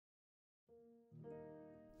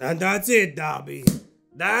And that's it, Dobby.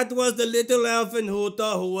 That was the little elf in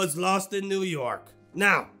Huta who was lost in New York.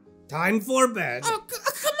 Now, time for bed. Oh, come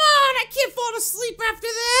on! I can't fall asleep after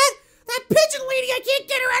that! That pigeon lady, I can't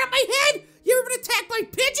get her out of my head! You ever been attacked by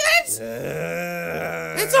pigeons?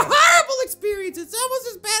 It's a horrible experience! It's almost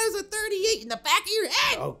as bad as a 38 in the back of your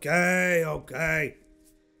head! Okay.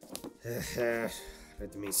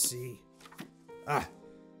 Let me see.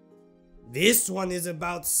 This one is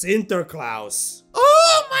about Sinterklaas.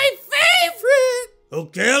 Oh, my favorite! Who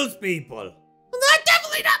kills people. That's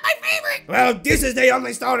definitely not my favorite! Well, this is the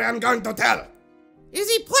only story I'm going to tell. Is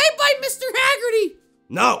he played by Mr. Haggerty?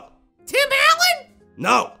 No. Tim Allen?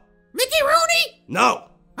 No. Mickey Rooney? No.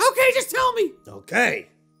 Okay, just tell me. Okay.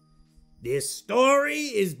 This story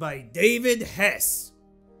is by David Hess.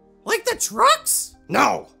 Like the trucks?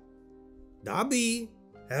 No. Dobby,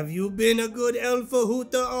 have you been a good Alpha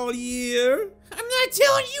Huta all year? I'm not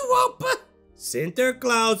telling you, Opa.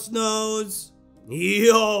 Sinterklaas knows. He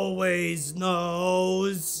always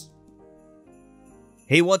knows.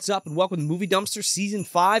 Hey, what's up, and welcome to Movie Dumpster Season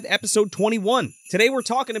 5, Episode 21. Today we're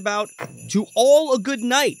talking about To All a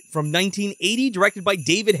Goodnight from 1980, directed by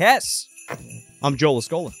David Hess. I'm Joel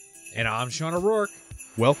Escola. And I'm Sean O'Rourke.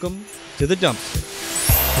 Welcome to the Dumpster.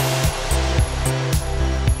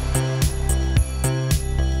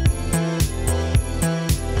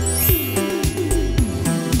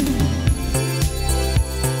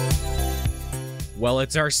 Well,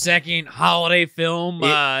 it's our second holiday film,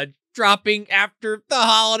 dropping after the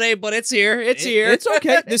holiday, but it's here. It's here. It's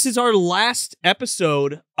okay. This is our last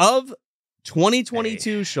episode of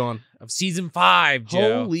 2022, Sean. Of Season 5,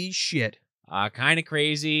 Joe. Holy shit. Kind of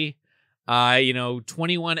crazy.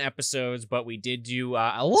 21 episodes, but we did do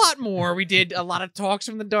a lot more. We did a lot of talks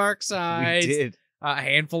from the dark side. We did. A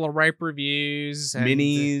handful of ripe reviews. And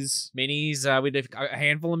Minis. We did a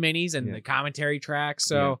handful of minis and the commentary tracks.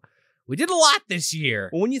 So we did a lot this year.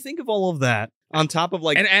 Well, when you think of all of that, on top of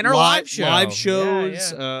like and our live show. live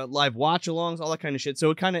shows, Yeah. live watch-alongs, all that kind of shit.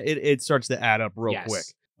 So it starts to add up real quick.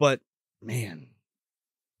 But man,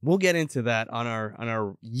 we'll get into that on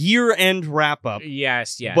our year-end wrap-up.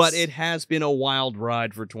 Yes. But it has been a wild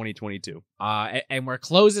ride for 2022. And we're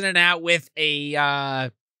closing it out with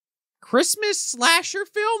a Christmas slasher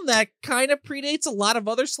film that kind of predates a lot of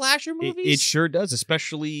other slasher movies. It sure does,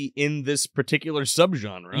 especially in this particular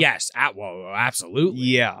subgenre. Yes, well, absolutely.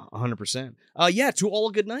 Yeah, 100%. To All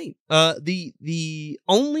a Goodnight. The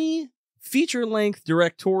only feature-length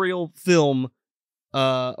directorial film,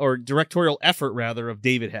 or directorial effort, rather, of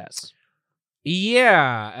David Hess.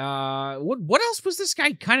 Yeah. What else was this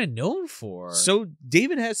guy kind of known for? So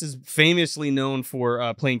David Hess is famously known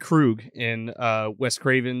for playing Krug in Wes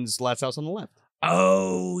Craven's Last House on the Left.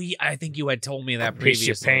 Oh, yeah, I think you had told me that Piss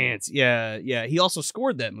your previously. pants. Yeah. He also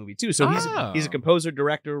scored that movie too. So he's a composer,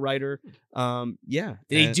 director, writer. Yeah.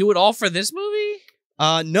 Did he do it all for this movie?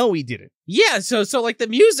 No, he didn't. Yeah. So like the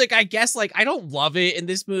music, I guess, like I don't love it in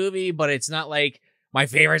this movie, but it's not like my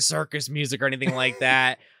favorite circus music or anything like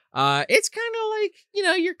that. It's kind of like,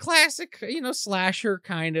 your classic, slasher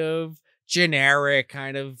kind of generic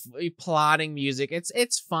kind of plotting music.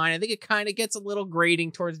 It's fine. I think it kind of gets a little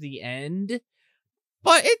grating towards the end,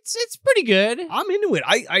 but it's pretty good. I'm into it.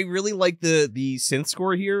 I really like the synth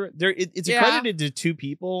score here. It's accredited to two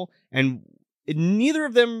people, and neither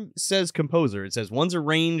of them says composer. It says one's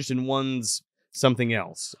arranged and one's something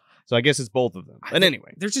else. So I guess it's both of them. But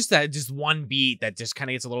anyway, there's just one beat that just kind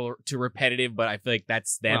of gets a little too repetitive, but I feel like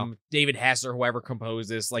that's them, David Hess or whoever composed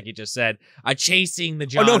this, like you just said, chasing the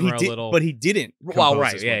genre he a did, little. but he didn't. Well,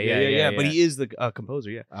 right, this yeah. But he is the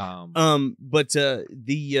composer, yeah. But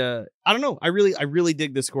I don't know. I really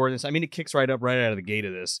dig the score in this. I mean, it kicks right out of the gate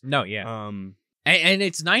of this. No, yeah. And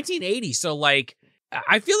it's 1980, so like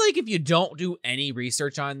I feel like if you don't do any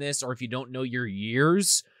research on this, or if you don't know your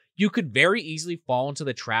years, you could very easily fall into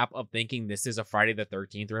the trap of thinking this is a Friday the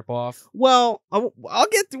 13th ripoff. Well, we'll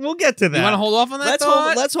get to that. You want to hold off on that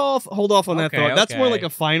thought? Let's hold off on that thought. That's more like a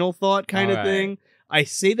final thought kind of thing. I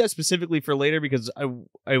say that specifically for later because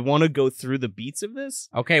I want to go through the beats of this.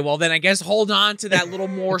 Okay, well then I guess hold on to that little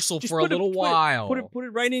morsel for a little while. Put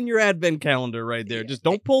it right in your advent calendar right there. Just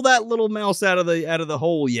don't pull that little mouse out of the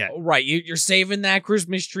hole yet. Right, you're saving that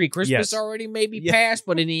Christmas tree. Christmas already may be past,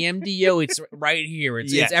 but in the MDO it's right here.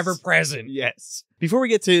 It's ever present. Yes. Before we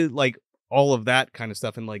get to like all of that kind of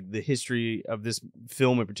stuff and like the history of this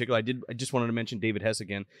film in particular, I just wanted to mention David Hess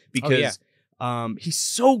again because he's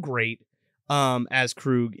so great. As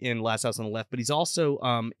Krug in Last House on the Left, but he's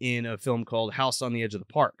also in a film called House on the Edge of the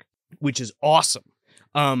Park, which is awesome.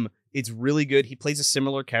 It's really good. He plays a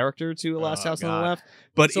similar character to Last House on the Left,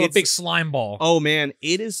 but it's a big slime ball. Oh man,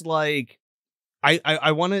 it is like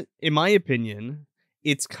I want to, in my opinion,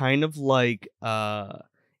 it's kind of like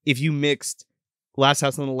if you mixed Last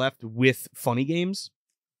House on the Left with Funny Games,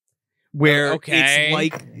 where it's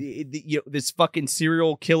like this fucking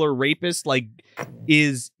serial killer rapist like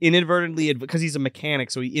is inadvertently, because he's a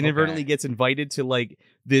mechanic, so he inadvertently gets invited to like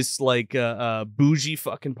this like bougie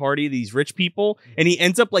fucking party, these rich people, and he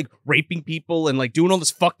ends up like raping people and like doing all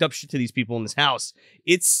this fucked up shit to these people in this house.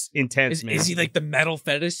 It's intense, man. Is he like the metal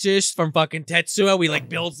fetishist from fucking Tetsuo? He like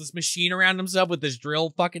builds this machine around himself with this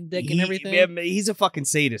drill fucking dick and everything. Yeah, he's a fucking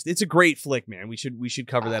sadist. It's a great flick, man. We should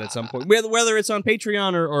cover that at some point, whether it's on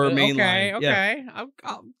Patreon or mainline. Okay.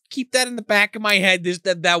 I'll keep that in the back of my head.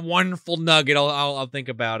 That wonderful nugget. I'll think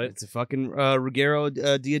about it. It's a fucking Ruggero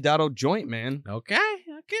Deodato joint, man. Okay.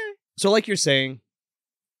 So like you're saying,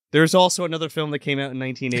 there's also another film that came out in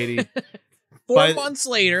 1980. 4 months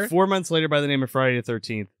later. 4 months later, by the name of Friday the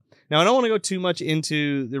 13th. Now, I don't want to go too much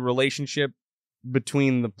into the relationship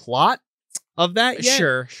between the plot of that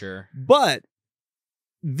yet. Sure. But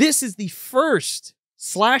this is the first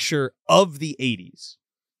slasher of the 80s.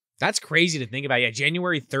 That's crazy to think about. Yeah,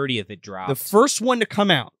 January 30th it dropped. The first one to come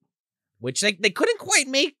out. Which they couldn't quite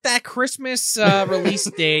make that Christmas release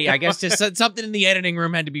day. I guess just something in the editing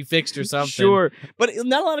room had to be fixed or something. Sure. But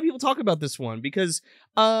not a lot of people talk about this one because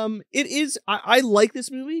it is, I like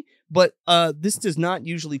this movie, but this does not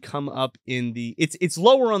usually come up in the, it's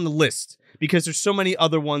lower on the list because there's so many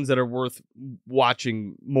other ones that are worth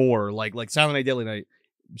watching more, like Silent Night, Deadly Night.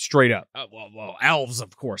 Straight up. Well, elves,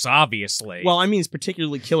 of course, obviously. Well, I mean, it's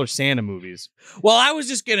particularly Killer Santa movies. Well, I was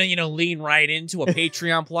just gonna, lean right into a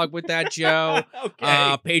Patreon plug with that, Joe. Okay.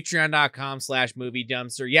 Patreon.com/movie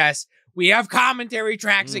dumpster. Yes, we have commentary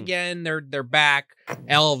tracks again. They're back.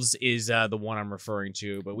 Elves is the one I'm referring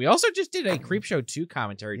to, but we also just did a Creepshow 2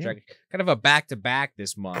 commentary track, kind of a back-to-back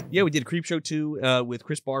this month. Yeah, we did Creepshow 2 with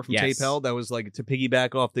Chris Barr from Tapel. That was like to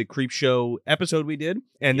piggyback off the Creepshow episode we did.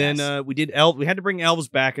 And then we did Elves. We had to bring Elves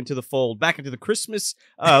back into the fold, back into the Christmas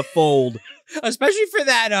fold. Especially for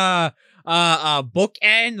that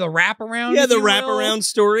bookend, the wraparound. Yeah, the wraparound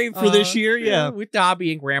story for this year. Yeah, with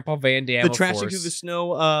Dobby and Grandpa Van Dam. The trashing through the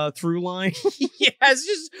snow through line. Yes,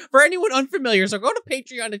 just for anyone unfamiliar. So go to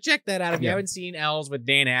Patreon to check that out if you haven't seen Elves with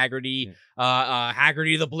Dan Haggerty,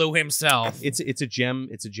 Haggerty the Blue himself. It's a gem.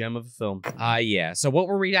 It's a gem of a film. Yeah. So what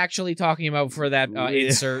were we actually talking about for that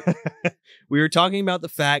insert? We were talking about the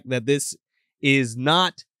fact that this is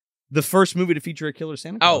not the first movie to feature a killer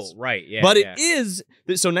Santa Claus. Oh, right, yeah. But it is,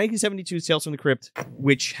 so 1972's Tales from the Crypt,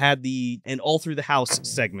 which had the And All Through the House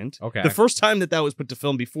segment. Okay. The first time that was put to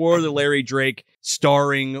film before the Larry Drake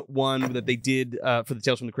starring one that they did for the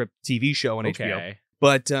Tales from the Crypt TV show on HBO.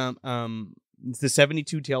 But the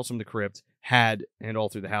 72 Tales from the Crypt had And All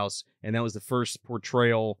Through the House, and that was the first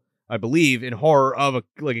portrayal, I believe, in horror of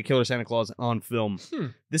a killer Santa Claus on film.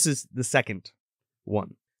 This is the second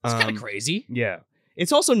one. It's kind of crazy. Yeah.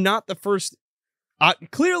 It's also not the first,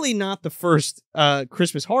 clearly not the first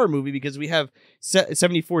Christmas horror movie because we have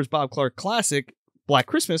 74's Bob Clark classic, Black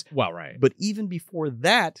Christmas. Well, right. But even before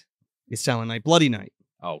that is Silent Night, Bloody Night.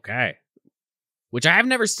 Okay. Which I have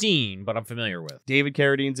never seen, but I'm familiar with. David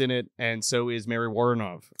Carradine's in it, and so is Mary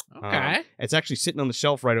Warrenov. Okay. It's actually sitting on the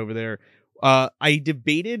shelf right over there. I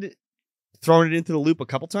debated throwing it into the loop a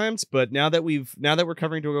couple times, but now that we're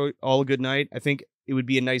covering To All a Good Night, I think it would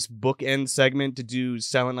be a nice bookend segment to do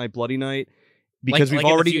Silent Night, Bloody Night, because we've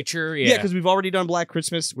already in the future, because we've already done Black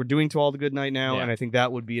Christmas. We're doing To All the Good Night now, Yeah. and I think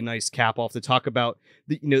that would be a nice cap off to talk about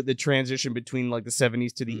the transition between like the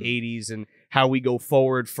 70s to the 80s and how we go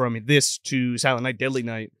forward from this to Silent Night, Deadly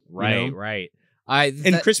Night, right.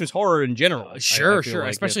 And Christmas horror in general. Sure.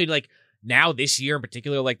 Especially like now this year in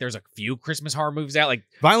particular, like there's a few Christmas horror movies out, like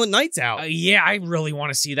Violent Night's out. Yeah, I really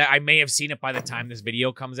want to see that. I may have seen it by the time this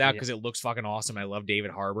video comes out because it looks fucking awesome. I love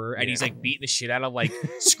David Harbour, and he's like beating the shit out of like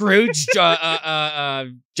Scrooge,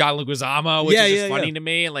 John Leguizamo, which is just funny to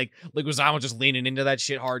me. And like Leguizamo just leaning into that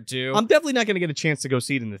shit hard too. I'm definitely not going to get a chance to go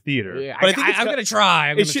see it in the theater. Yeah, but I'm gonna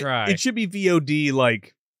try. It should be VOD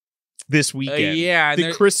like this weekend.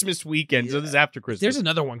 The Christmas weekend. So this is after Christmas. There's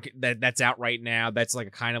another one that's out right now. That's like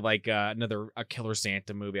a killer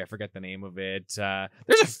Santa movie. I forget the name of it.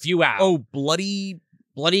 There's a few out. Oh, Bloody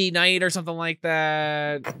Night or something like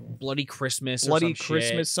that. Bloody Christmas. Bloody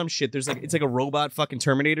Christmas. Some shit. There's it's like a robot fucking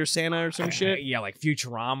Terminator Santa or some shit. Yeah, like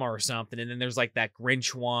Futurama or something. And then there's like that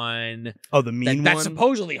Grinch one. Oh, the mean one. That's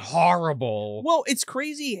supposedly horrible. Well, it's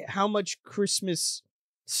crazy how much Christmas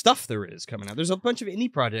stuff there is coming out. There's a bunch of indie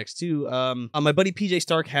projects too. My buddy PJ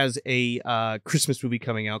Stark has a Christmas movie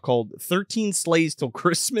coming out called 13 Sleighs Till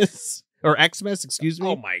Christmas or Xmas, excuse me.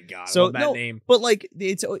 Oh my god! So I love that name. But like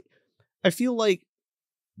I feel like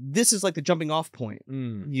this is like the jumping off point.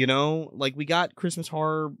 You know, like we got Christmas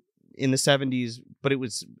horror in the 70s, but it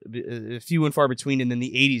was few and far between, and then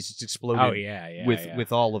the 80s just exploded. Oh yeah,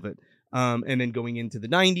 with all of it. And then going into the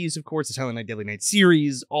 90s, of course, the Silent Night, Deadly Night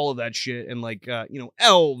series, all of that shit, and like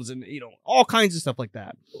elves and all kinds of stuff like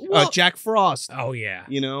that. Well, Jack Frost. Oh yeah.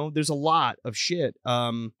 There's a lot of shit.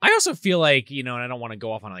 I also feel like, and I don't want to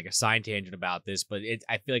go off on like a side tangent about this, but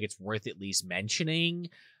I feel like it's worth at least mentioning,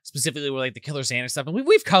 specifically with like the Killer Santa stuff. And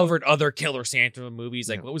we've covered other Killer Santa movies.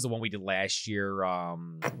 Like what was the one we did last year?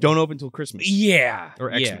 Don't Open Till Christmas. Yeah.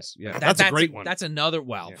 Or Xmas. Yeah. That's a great one. That's another,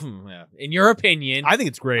 in your opinion. I think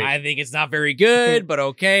it's great. I think it's not very good, but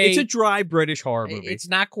okay. It's a dry British horror movie. It's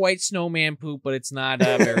not quite snowman poop, but it's not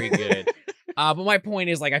very good. But my point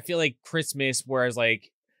is, like, I feel like Christmas, whereas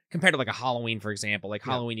like compared to like a Halloween, for example, like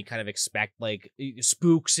Halloween, you kind of expect like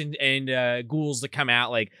spooks and ghouls to come out.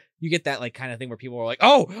 Like you get that like kind of thing where people are like,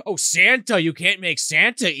 oh, Santa, you can't make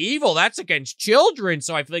Santa evil. That's against children.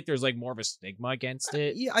 So I feel like there's like more of a stigma against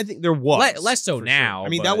it. Yeah, I think there was. Less so now. Sure. I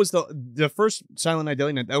mean, that was the first Silent Night,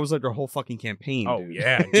 Deadly Night. That was like their whole fucking campaign. Oh, dude.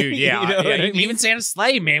 yeah, dude, yeah. I mean? Even Santa's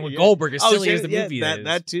Sleigh, man, with Goldberg, as silly as the movie is.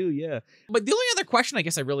 That too, yeah. But the only other question I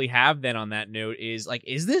guess I really have then on that note is, like,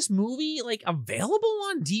 is this movie, like, available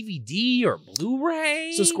on DVD or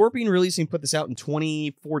Blu-ray? So Scorpion Releasing put this out in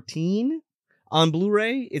 2014 on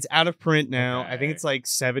Blu-ray. It's out of print now. Okay. I think it's like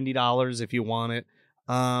 $70 if you want it.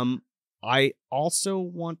 I also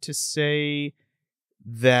want to say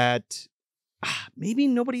that maybe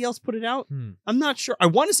nobody else put it out. I'm not sure. I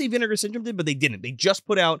want to say Vinegar Syndrome did, but they didn't. They just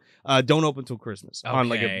put out Don't Open Till Christmas on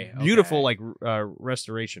like a beautiful like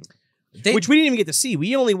restoration. Which we didn't even get to see.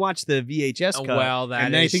 We only watched the VHS cut. Well,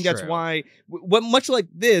 and I think that's why, much like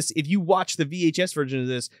this, if you watch the VHS version of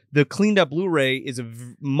this, the cleaned up Blu-ray is a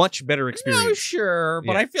much better experience. No, sure.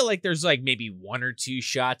 But Yeah. I feel like there's like maybe one or two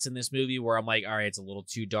shots in this movie where I'm like, all right, it's a little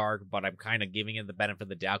too dark, but I'm kind of giving it the benefit of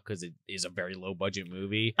the doubt because it is a very low budget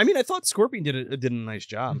movie. I mean, I thought Scorpion did a nice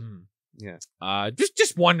job. Yeah.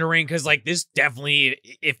 Just wondering, because like this definitely,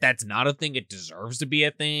 if that's not a thing, it deserves to be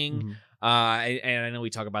a thing. And I know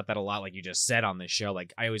we talk about that a lot, like you just said on this show.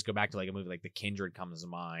 Like I always go back to like a movie like The Kindred comes to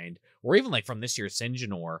mind, or even like from this year's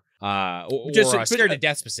Sinjanor, or Scared to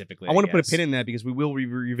Death specifically. I want to put a pin in that because we will be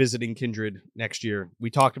revisiting Kindred next year.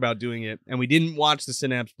 We talked about doing it, and we didn't watch the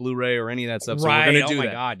Synapse Blu-ray or any of that stuff. So right? we're gonna do oh my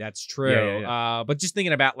that. god, that's true. Yeah. But just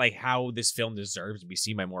thinking about like how this film deserves to be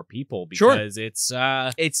seen by more people, because it's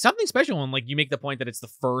something special. And like you make the point that it's the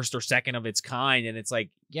first or second of its kind, and it's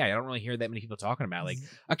like, yeah, I don't really hear that many people talking about. Like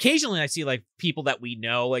occasionally I see like people that we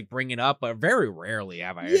know like bring it up, but very rarely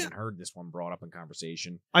have I even heard this one brought up in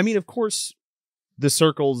conversation. I mean, of course, the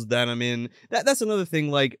circles that I'm in, that's another thing.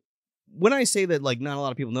 Like when I say that, like not a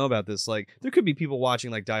lot of people know about this, like there could be people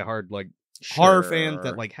watching like diehard like horror fans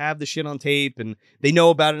that like have the shit on tape and they know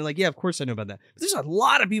about it. And like, yeah, of course I know about that. But there's a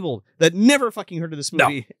lot of people that never fucking heard of this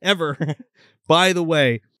movie ever. By the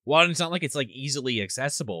way. Well, and it's not like it's like easily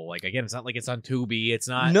accessible. Like again, it's not like it's on Tubi. It's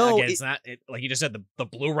not. No, again, it's not. Like you just said, the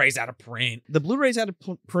Blu-ray's out of print. The Blu-ray's out of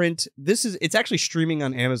print. It's actually streaming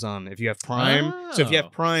on Amazon if you have Prime. So if you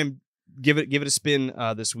have Prime, give it a spin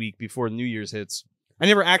this week before New Year's hits. I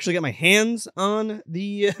never actually got my hands on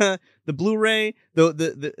the Blu-ray.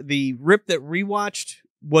 The rip that rewatched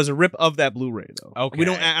was a rip of that Blu-ray though. Okay,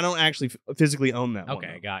 I don't actually physically own that.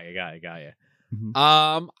 Okay, one, got you.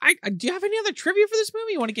 Mm-hmm. Do you have any other trivia for this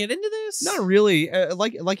movie? You want to get into this? Not really.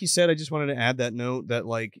 Like you said, I just wanted to add that note that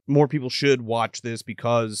like more people should watch this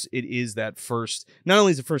because it is that first. Not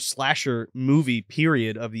only is the first slasher movie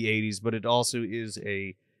period of the 80s, but it also is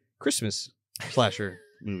a Christmas slasher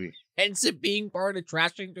movie. Hence it being part of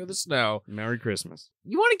Trashing Through the Snow. Merry Christmas.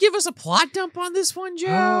 You want to give us a plot dump on this one, Joe?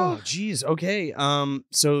 Oh, jeez. Okay.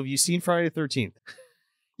 So have you seen Friday the 13th?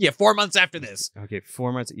 Yeah, 4 months after this. Okay,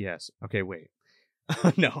 4 months. Yes. Okay, wait.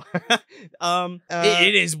 No.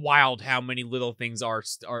 It is wild how many little things are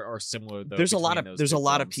similar though. There's a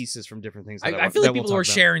lot of pieces from different things. I feel like people are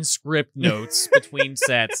sharing script notes between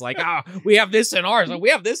sets. Like, we have this in ours.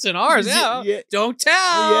 We have this in ours. Yeah. Don't tell.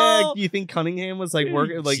 Yeah. Do you think Cunningham was like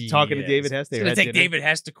working, like talking to David Hess? He's gonna take David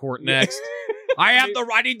Hess to court next. I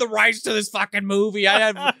need the rights to this fucking movie.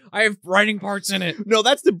 I have writing parts in it. No,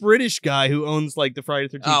 that's the British guy who owns like the Friday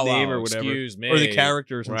the 13th name or whatever. Excuse me. Or the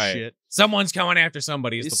characters and shit. Someone's coming after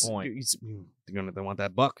somebody is the point. They want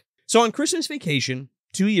that buck. So on Christmas vacation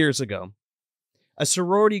 2 years ago, a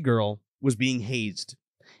sorority girl was being hazed.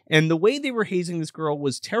 And the way they were hazing this girl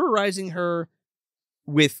was terrorizing her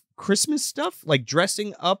with Christmas stuff, like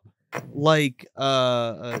dressing up like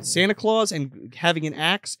Santa Claus and having an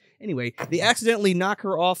axe. Anyway, they accidentally knock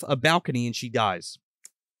her off a balcony and she dies.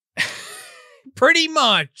 Pretty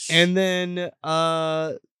much. And then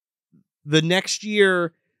the next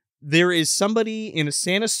year, there is somebody in a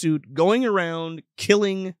Santa suit going around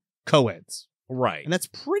killing coeds. Right. And that's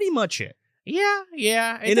pretty much it.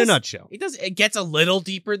 Yeah. In a nutshell. It gets a little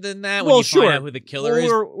deeper than that when you find out who the killer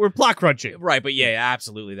is. We're plot crunching. Right, but yeah,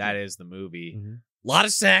 absolutely. That is the movie. A lot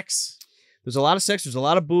of sex. There's a lot of sex. There's a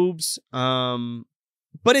lot of boobs.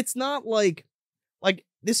 But it's not like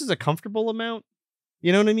this is a comfortable amount.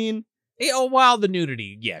 You know what I mean? While the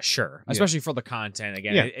nudity, yeah, sure. Especially for the content.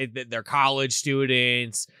 Again, they're college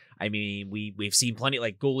students. I mean, we've seen plenty,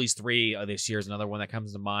 like Ghoulies 3 this year is another one that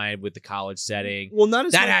comes to mind with the college setting. Well, not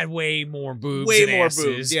as that had way more boobs. Way and more asses.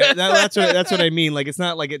 boobs. Yeah, that's what I mean. Like it's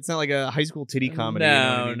not like a high school titty comedy. No, you know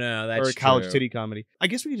what I mean? no, that's or a college true. titty comedy. I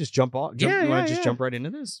guess we could just jump off. Yeah, you want to yeah. just jump right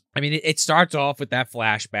into this? I mean, it starts off with that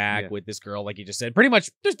flashback with this girl, like you just said. Pretty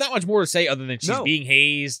much, there's not much more to say other than she's being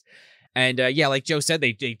hazed. And like Joe said,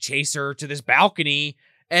 they chase her to this balcony,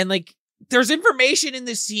 and like there's information in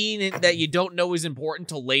this scene that you don't know is important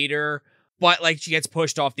till later. But like she gets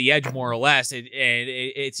pushed off the edge more or less, and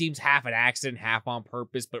it seems half an accident, half on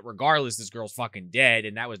purpose. But regardless, this girl's fucking dead,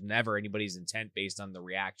 and that was never anybody's intent based on the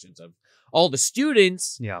reactions of all the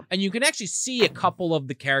students. Yeah, and you can actually see a couple of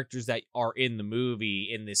the characters that are in the movie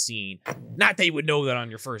in this scene. Not that you would know that on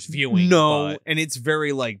your first viewing. No, but and it's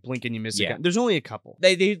very like blink and you miss it. There's only a couple.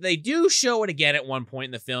 They do show it again at one point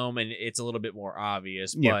in the film, and it's a little bit more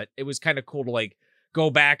obvious. But it was kind of cool to like go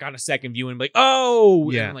back on a second view and be like,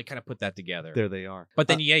 and like kind of put that together. There they are. But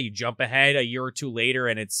then you jump ahead a year or two later,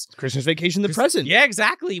 and it's Christmas Vacation, the present. Yeah,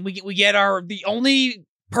 exactly. We get the only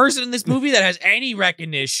person in this movie that has any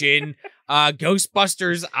recognition,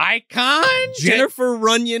 Ghostbusters icon, Jennifer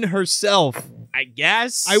Runyon herself. I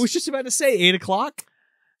guess. I was just about to say 8 o'clock.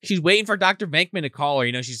 She's waiting for Dr. Venkman to call her.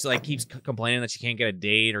 You know, she's like keeps complaining that she can't get a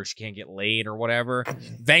date or she can't get laid or whatever.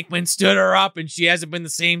 Venkman stood her up, and she hasn't been the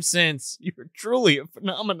same since. You're truly a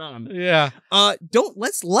phenomenon. Yeah.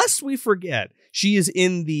 Lest we forget, she is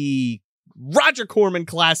in the Roger Corman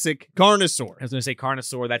classic Carnosaur. I was going to say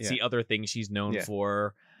Carnosaur. That's the other thing she's known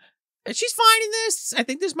for. And she's fine in this. I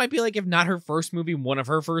think this might be like, if not her first movie, one of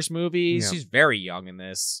her first movies. Yeah. She's very young in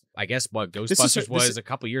this. I guess what Ghostbusters was a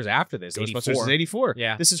couple years after this. Ghostbusters 84. is 84.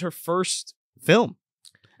 Yeah. This is her first film.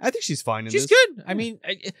 I think she's fine in this. She's good. I mean,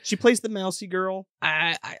 she plays the mousy girl.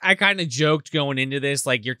 I kind of joked going into this,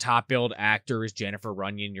 like, your top billed actor is Jennifer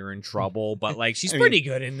Runyon, you're in trouble. But like, she's pretty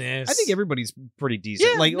good in this. I think everybody's pretty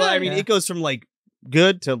decent. Yeah, it goes from like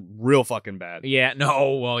good to real fucking bad. Yeah.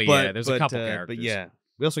 No. Well, yeah. There's a couple characters. But yeah.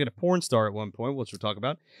 We also get a porn star at one point, which we'll talk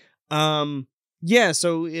about.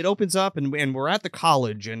 So it opens up, and we're at the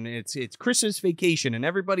college, and it's Christmas vacation, and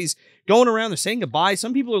everybody's going around. They're saying goodbye.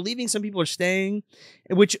 Some people are leaving, some people are staying,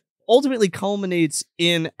 which ultimately culminates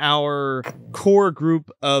in our core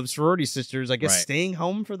group of sorority sisters, I guess, staying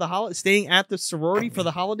home for the holiday, staying at the sorority for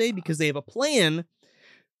the holiday because they have a plan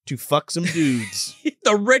to fuck some dudes.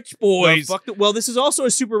 The rich boys. Well, this is also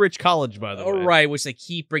a super rich college, by the way. Right, which they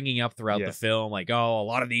keep bringing up throughout the film. Like, a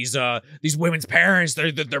lot of these women's parents,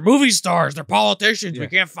 they're movie stars, they're politicians. We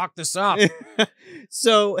can't fuck this up.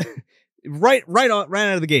 So, right out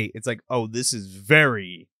of the gate, it's like, oh, this is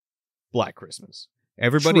very Black Christmas.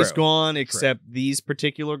 Everybody's gone except these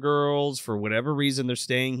particular girls. For whatever reason, they're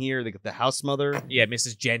staying here. They got the house mother. Yeah,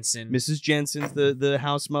 Mrs. Jensen. Mrs. Jensen's the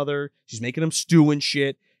house mother. She's making them stew and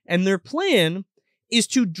shit. And their plan is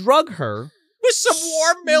to drug her with some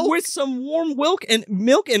warm milk. With some warm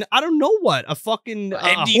milk and I don't know what. A fucking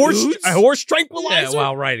a horse tranquilizer. Yeah,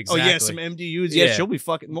 well, right, exactly. Oh, yeah, some MDUs. Yeah, she'll be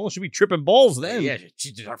fucking, she'll be tripping balls then. Yeah,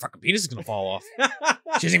 her fucking penis is going to fall off.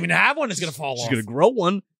 She doesn't even have one. It's going to fall off. She's going to grow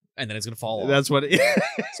one. And then it's going to fall off. That's what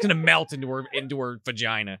it's going to melt into her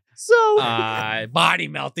vagina. So. Body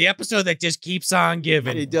melt. The episode that just keeps on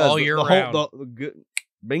giving. It does. All year round.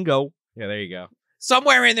 Bingo. Yeah, there you go.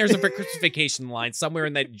 Somewhere in there's a Christmas Vacation line. Somewhere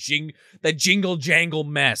in that jingle jangle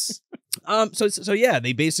mess. So yeah,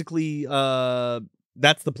 they basically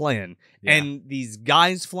that's the plan. Yeah. And these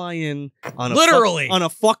guys fly in on on a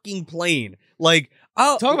fucking plane. Like,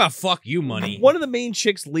 talk about fuck you money. One of the main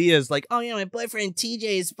chicks, Leah, is like, oh yeah, my boyfriend TJ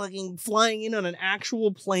is fucking flying in on an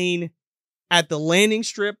actual plane at the landing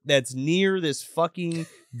strip that's near this fucking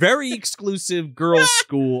very exclusive girls'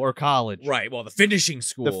 school or college. Right. Well, the finishing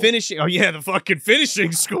school. The fucking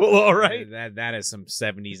finishing school. All right. That is some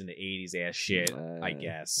 70s and 80s ass shit, I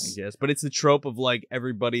guess. But it's the trope of like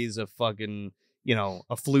everybody's a fucking,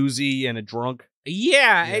 a floozy and a drunk.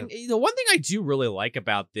 Yeah. And the one thing I do really like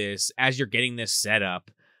about this, as you're getting this set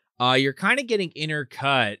up, you're kind of getting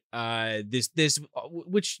intercut,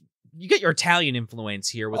 which you get your Italian influence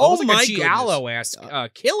here with Oh almost like my a giallo-esque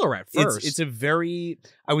killer at first. It's a very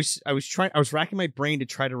I was racking my brain to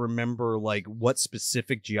try to remember like what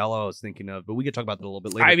specific giallo I was thinking of, but we could talk about that a little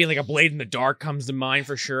bit later. I mean, like a Blade in the Dark comes to mind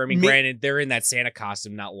for sure. I mean, granted, they're in that Santa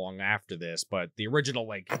costume not long after this, but the original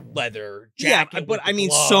like leather jacket. Yeah, but I mean,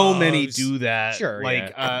 gloves. so many do that. Sure,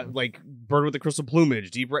 like Bird with the Crystal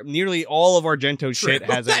Plumage. Nearly all of Argento shit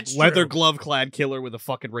has a leather glove clad killer with a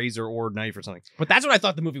fucking razor or knife or something. But that's what I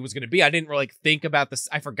thought the movie was going to be. I didn't really think about this.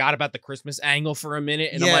 I forgot about the Christmas angle for a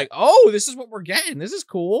minute, and I'm like, oh, this is what we're getting. This is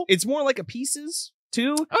cool. It's more like a Pieces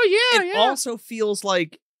too. Oh yeah, it also feels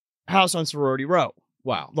like House on Sorority Row.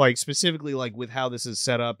 Wow. Like specifically like with how this is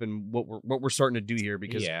set up and what we're starting to do here,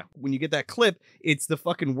 because when you get that clip, it's the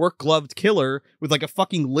fucking work gloved killer with like a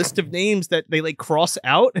fucking list of names that they like cross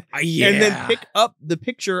out and then pick up the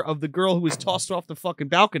picture of the girl who was tossed off the fucking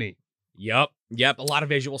balcony. Yep. A lot of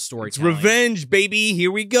visual storytelling. It's revenge, baby.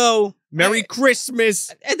 Here we go. Merry Christmas.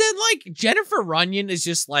 And then like Jennifer Runyon is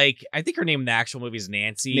just like, I think her name in the actual movie is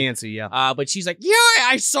Nancy. Yeah. But she's like, yeah,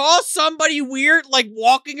 I saw somebody weird like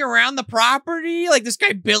walking around the property, like this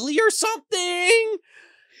guy Billy or something.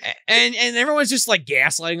 And everyone's just like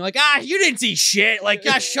gaslighting, like, you didn't see shit. Like,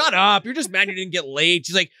 shut up. You're just mad you didn't get laid.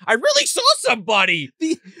 She's like, I really saw somebody.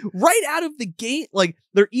 Right out of the gate, like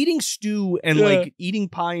they're eating stew and like eating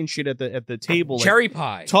pie and shit at the table, cherry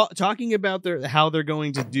pie, talking about how they're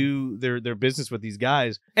going to do their business with these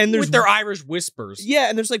guys, and there's with their Irish whispers. Yeah,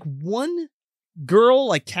 and there's like one girl,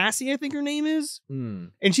 like Cassie, I think her name is,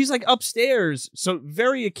 and she's like upstairs, so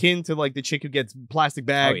very akin to like the chick who gets plastic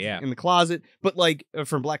bag in the closet, but like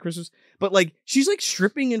from Black Christmas, but like she's like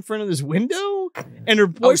stripping in front of this window, and her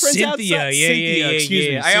boyfriend's Cynthia. outside. Excuse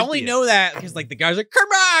me. I only know that because like the guy's like, "Come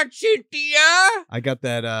on, Cynthia." I got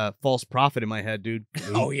that false prophet in my head, dude.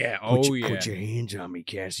 Put your hands on me,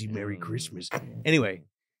 Cassie. Merry Christmas. Anyway,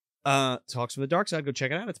 Talks from the Dark Side. Go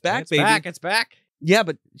check it out. It's back, baby. It's back. Yeah,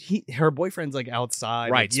 but her boyfriend's like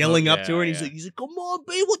outside, right, like, yelling up to her, and he's like, "Come on,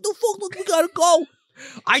 babe, what the fuck? Look, we gotta go."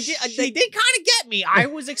 They did kind of get me. I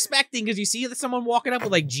was expecting, because you see someone walking up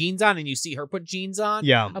with like jeans on, and you see her put jeans on.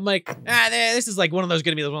 Yeah, I'm like, this is like one of those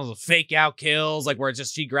gonna be one of those fake out kills, like where it's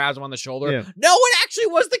just she grabs him on the shoulder. Yeah. No, it actually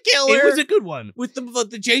was the killer. It was a good one with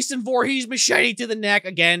the Jason Voorhees machete to the neck,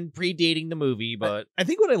 again predating the movie. But I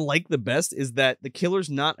think what I like the best is that the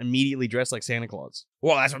killer's not immediately dressed like Santa Claus.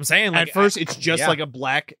 Well, that's what I'm saying. Like, at first, it's just like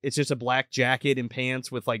it's just a black jacket and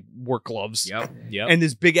pants with like work gloves. Yep. And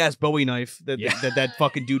this big ass Bowie knife that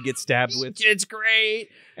fucking dude gets stabbed with. It's great.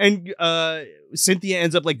 And Cynthia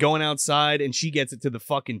ends up like going outside, and she gets it to the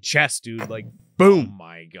fucking chest, dude. Like, boom. Oh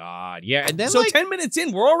my god. Yeah. And then so 10 minutes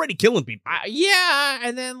in, we're already killing people.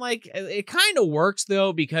 And then like it kind of works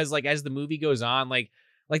though, because like as the movie goes on, like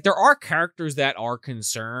there are characters that are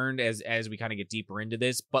concerned as we kind of get deeper into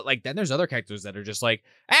this, but like then there's other characters that are just like,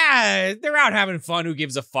 they're out having fun. Who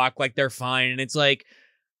gives a fuck? Like they're fine. And it's like,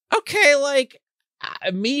 okay, like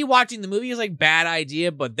me watching the movie is like bad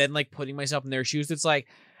idea, but then like putting myself in their shoes, it's like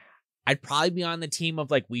I'd probably be on the team of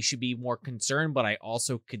like we should be more concerned, but I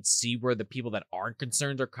also could see where the people that aren't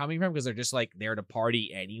concerned are coming from, because they're just like there to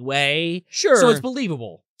party anyway. Sure, so it's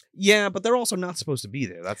believable. Yeah, but they're also not supposed to be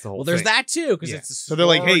there. That's the whole thing. Well, there's that too, because it's a so they're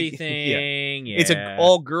like, hey, thing. It's an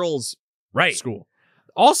all girls school.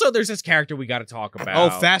 Also, there's this character we got to talk about.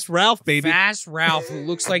 Oh, Fast Ralph, baby. Fast Ralph, who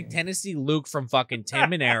looks like Tennessee Luke from fucking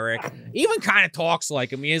Tim and Eric. Even kind of talks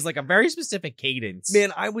like him. He has like a very specific cadence.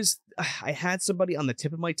 Man, I had somebody on the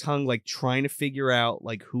tip of my tongue, like trying to figure out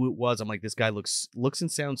like who it was. I'm like, this guy looks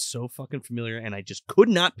and sounds so fucking familiar, and I just could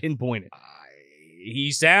not pinpoint it.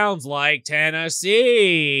 He sounds like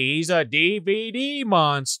Tennessee. He's a DVD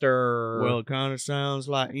monster. Well, it kind of sounds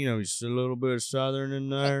like, he's a little bit of Southern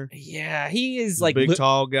in there. Yeah, he is like big,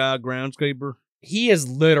 tall guy, groundskeeper. He is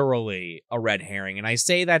literally a red herring, and I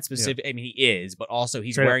say that specific. I mean, he is, but also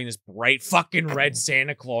he's wearing this bright fucking red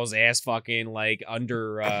Santa Claus ass fucking like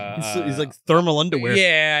under. He's like thermal underwear.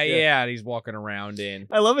 Yeah. He's walking around in.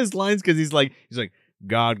 I love his lines because he's like,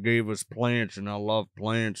 God gave us plants, and I love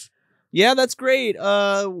plants. Yeah, that's great.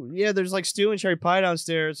 There's like stew and cherry pie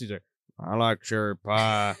downstairs. He's like, I like cherry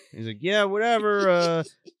pie. He's like, yeah, whatever.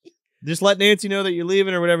 Just let Nancy know that you're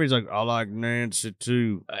leaving or whatever. He's like, I like Nancy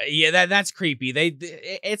too. That's creepy.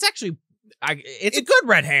 It's actually, it's a good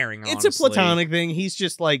red herring. It's a platonic thing. He's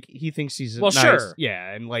just like, he thinks he's nice. Sure.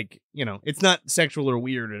 Yeah, and like, it's not sexual or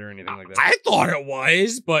weird or anything like that. I thought it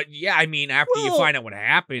was, but yeah, I mean, after you find out what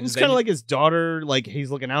happens, it's kind of like his daughter. Like he's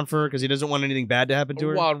looking out for her because he doesn't want anything bad to happen to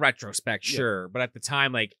her. Well, in retrospect, sure, but at the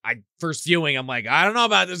time, like first viewing, I'm like, I don't know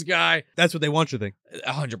about this guy. That's what they want you to think.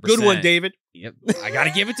 100%. Good one, David. Yep, I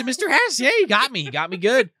gotta give it to Mr. Hess. Yeah, he got me. He got me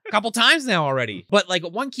good a couple times now already. But like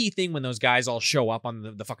one key thing when those guys all show up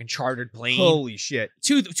on the fucking chartered plane. Holy shit.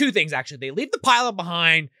 Two things actually. They leave the pilot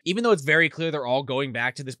behind, even though it's very clear they're all going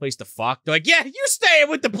back to this place to fuck. They're like, yeah, you staying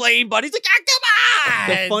with the plane, buddy. He's like, ah, come on.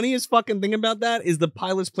 The funniest fucking thing about that is the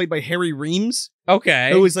pilot's played by Harry Reams, Okay.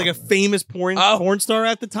 who was like a famous porn star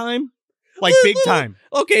at the time. Like big time.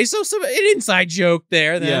 Okay, so an inside joke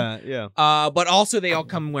there then. Yeah. But also they all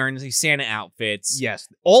come wearing these Santa outfits. Yes.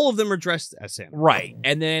 All of them are dressed as Santa. Right.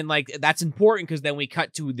 And then like that's important because then we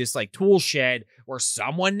cut to this like tool shed where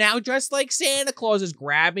someone now dressed like Santa Claus is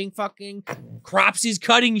grabbing fucking Cropsy's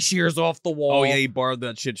cutting shears off the wall. Oh yeah, he borrowed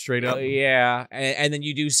that shit straight up. Yeah. And then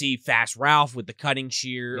you do see Fast Ralph with the cutting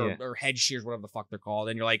shear or hedge shears, whatever the fuck they're called.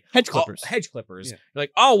 And you're like, hedge clippers. Oh, hedge clippers. Yeah. You're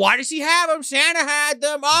like, oh, why does he have them? Santa had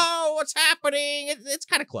them. Oh, what's happening? It's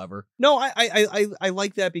kind of clever. No, I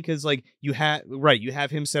like that because like you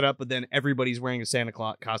have him set up, but then everybody's wearing a Santa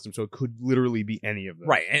Claus costume, so it could literally be any of them.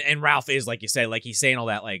 Right, and Ralph is like you said, like he's saying all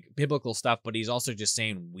that like biblical stuff, but he's also just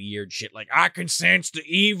saying weird shit like I can sense the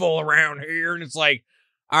evil around here, and it's like,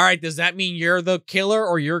 all right, does that mean you're the killer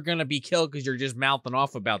or you're gonna be killed because you're just mouthing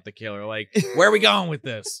off about the killer? Like, where are we going with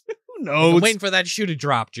this? Who knows? I'm waiting for that shoe to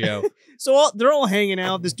drop, Joe. So they're all hanging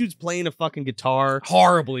out. This dude's playing a fucking guitar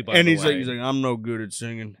Horribly, by and the he's way. like, I'm no good at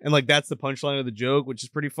singing, and like that's the punchline of the joke, which is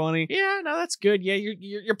pretty funny. Yeah, no, that's good. Yeah,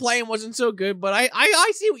 your playing wasn't so good, but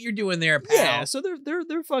I see what you're doing there, pal. Yeah, so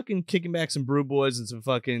they're fucking kicking back some brew boys and some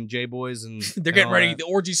fucking J boys, and they're getting all ready. that. The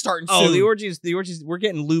orgy's starting Oh, soon. the orgies, we're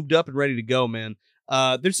getting lubed up and ready to go, man.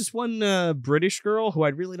 There's this one British girl who I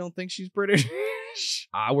really don't think she's British.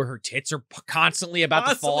 Where her tits are constantly about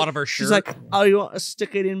to fall out of her shirt. She's like, oh, you want to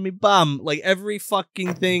stick it in me bum? Like every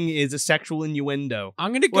fucking thing is a sexual innuendo.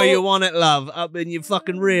 I'm gonna go. Where you want it, love? Up in your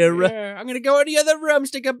fucking rear. Yeah, I'm gonna go in the other room,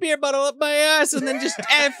 stick a beer bottle up my ass, and then just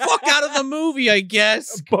fuck out of the movie, I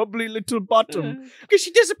guess. Bubbly little bottom. Because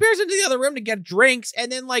she disappears into the other room to get drinks,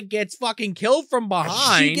 and then like gets fucking killed from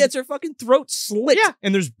behind. She gets her fucking throat slit. Yeah.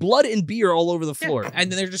 And there's blood and beer all over the Yeah. floor.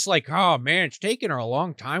 And then they're just like, oh man, it's taking her a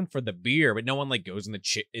long time for the beer, but no one like goes in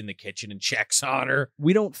the kitchen and checks on her.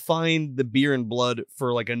 We don't find the beer and blood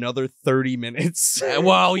for like another 30 minutes.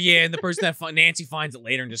 Well, yeah, and the person that Nancy finds it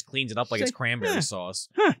later and just cleans it up like She's it's like, cranberry sauce.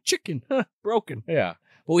 Chicken. Broken. Yeah.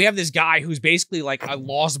 But we have this guy who's basically like a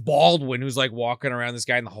lost Baldwin who's like walking around this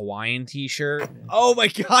guy in the Hawaiian t-shirt. Oh my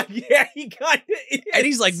God. Yeah, he got it. And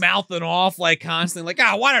he's like mouthing off like constantly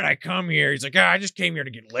like, why did I come here? He's like, I just came here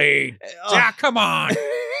to get laid. Come on.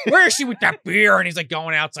 Where is she with that beer? And he's like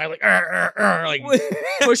going outside like, like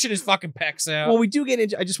pushing his fucking pecs out. Well, we do get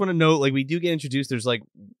into, I just want to note, like, we do get introduced.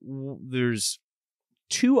 There's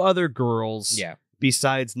two other girls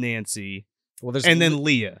besides Nancy. Well, there's and then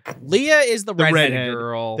Leah. Leah is the redheaded redhead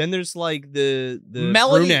girl. Then there's like the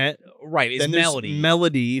Melody, brunette. Right, is then there's Melody.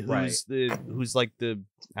 Melody, who's Right. who's like the,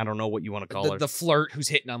 I don't know what you want to call her. The flirt who's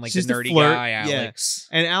hitting on like She's the the nerdy flirt, guy, yeah. Alex.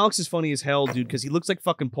 And Alex is funny as hell, dude, because he looks like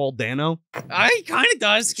fucking Paul Dano. He kind of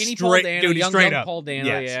does. Skinny Paul Straight- Dano, dude, young straight up. Paul Dano.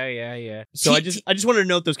 Yes. Yeah. So I just wanted to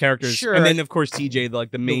note those characters. Sure. And then of course TJ,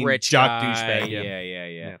 like the main rich jock guy. douchebag.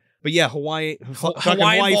 Yeah. But yeah, Hawaii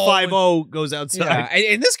Hawaiian Hawaii Baldwin. 5-0 goes outside. Yeah,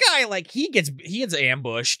 and this guy, like, he gets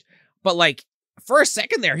ambushed, but like for a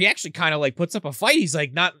second there, he actually kind of like puts up a fight. He's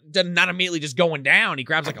like not immediately just going down. He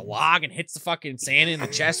grabs like a log and hits the fucking Santa in the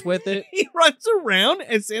chest with it. He runs around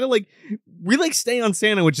and Santa we stay on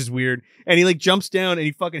Santa, which is weird. And he jumps down and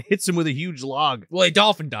he fucking hits him with a huge log. Well, a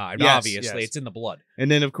dolphin died, Yes, obviously. yes. It's in the blood. And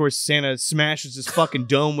then of course Santa smashes his fucking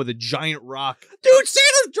dome with a giant rock. Dude,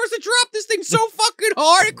 Santa tries to drop this thing so fucking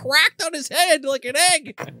hard it cracked on his head like an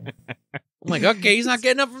egg. I'm like, okay, he's not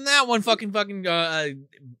getting up from that one. Fucking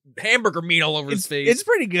hamburger meat all over his face. It's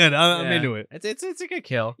pretty good. I'm Yeah. into it. It's a good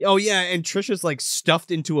kill. Oh yeah, and Trisha's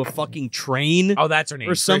stuffed into a fucking train. Oh, that's her name.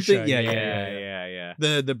 Or something. Trisha. Yeah.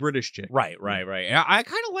 The British chick. Right. And I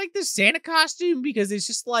kind of like this Santa costume because it's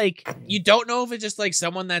just like you don't know if it's just like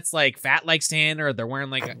someone that's like fat like Santa or they're wearing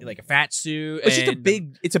like a fat suit. It's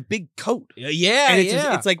just a big coat. Yeah, And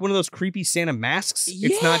it's like one of those creepy Santa masks.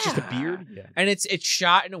 It's not just a beard. Yeah. And it's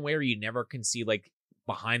shot in a way where you never can see like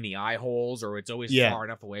behind the eye holes, or it's always far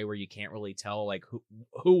enough away where you can't really tell like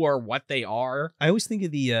who or what they are. I always think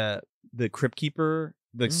of the Crypt Keeper,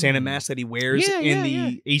 the Santa mask that he wears in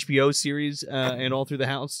the HBO series and all through the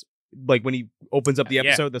house. Like when he opens up the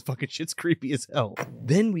episode, the fucking shit's creepy as hell.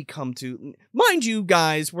 Then we come to, mind you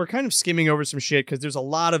guys, we're kind of skimming over some shit because there's a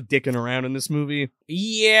lot of dicking around in this movie.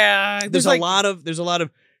 Yeah, There's a lot of,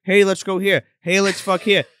 hey, let's go here. Hey, let's fuck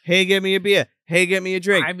here. Hey, get me a beer. Hey, get me a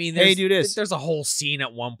drink. I mean, hey, do this. There's a whole scene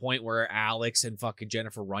at one point where Alex and fucking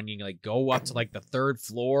Jennifer Runyon like go up to like the 3rd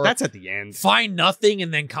floor. That's at the end. Find nothing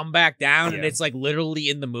and then come back down, and it's like literally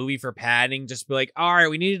in the movie for padding. Just be like, all right,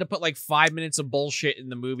 we needed to put like 5 minutes of bullshit in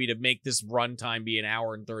the movie to make this runtime be an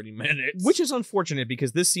hour and 30 minutes. Which is unfortunate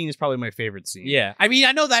because this scene is probably my favorite scene. Yeah, I mean,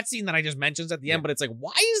 I know that scene that I just mentioned at the end, but it's like,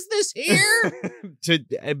 why is this here?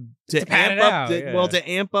 to pad amp it up out, well, to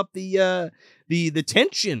amp up the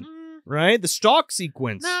tension. Right? The stalk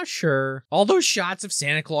sequence. No, sure. All those shots of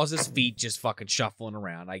Santa Claus's feet just fucking shuffling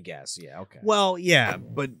around, I guess. Yeah, okay. Well, yeah,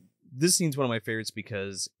 but this scene's one of my favorites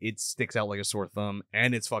because it sticks out like a sore thumb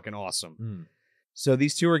and it's fucking awesome. So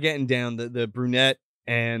these two are getting down, the brunette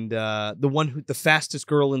and the one who the fastest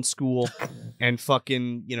girl in school and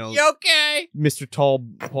fucking, you okay? Mr.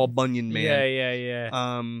 Paul Bunyan man.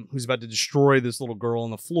 Yeah. Who's about to destroy this little girl on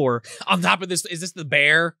the floor. On top of this, is this the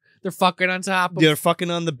bear? They're fucking on top of. They're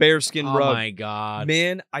fucking on the bearskin rug. Oh my god,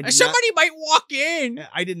 man! Somebody might walk in.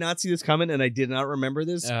 I did not see this coming, and I did not remember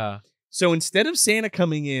this. So instead of Santa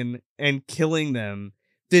coming in and killing them,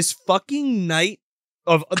 this fucking knight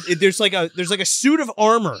of there's like a suit of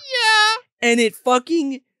armor. Yeah, and it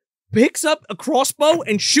fucking picks up a crossbow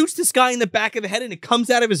and shoots this guy in the back of the head, and it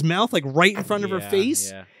comes out of his mouth like right in front of her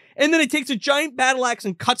face. Yeah. And then it takes a giant battle axe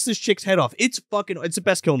and cuts this chick's head off. It's the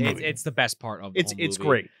best kill in the movie. It's the best part of the whole movie. It's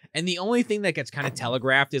great. And the only thing that gets kind of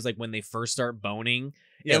telegraphed is like when they first start boning,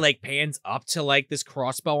 it like pans up to like this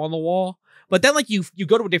crossbow on the wall. But then like you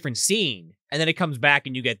go to a different scene and then it comes back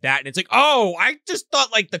and you get that and it's like, oh, I just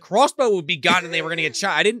thought like the crossbow would be gone and they were gonna get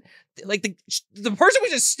shot. I didn't like the person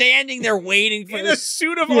was just standing there waiting for in this a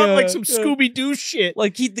suit of armor, like some Scooby-Doo shit.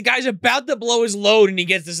 Like the guy's about to blow his load and he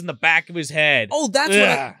gets this in the back of his head. Oh,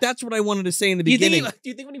 that's what I wanted to say in the beginning. Do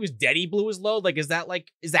you think when he was dead he blew his load? Like is that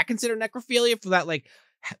considered necrophilia for that like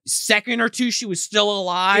second or two she was still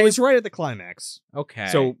alive? It was right at the climax. Okay.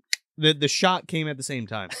 So the shot came at the same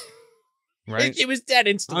time. Right? It was dead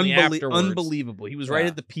instantly afterwards. Unbelievable. He was right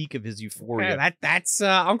at the peak of his euphoria. Yeah, that's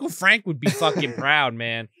Uncle Frank would be fucking proud,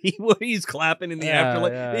 man. He's clapping in the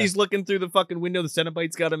afterlife. Yeah. He's looking through the fucking window. The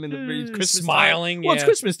Cenobites got him in the Christmas smiling. Time. Well, it's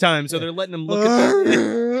Christmas time, so they're letting him look at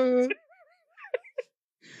them.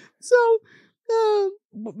 So,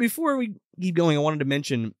 before we keep going, I wanted to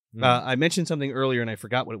mention I mentioned something earlier and I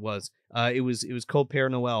forgot what it was. It was Cold Père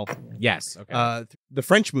Noël. Yes. Okay. The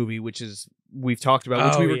French movie, which we've talked about,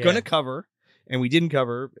 which we were going to cover. And we didn't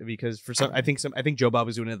cover because for I think Joe Bob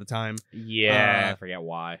was doing it at the time. Yeah, I forget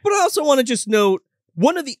why. But I also want to just note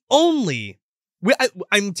one of the only.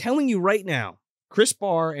 I'm telling you right now, Chris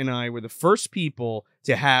Barr and I were the first people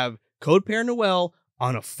to have Code Père Noël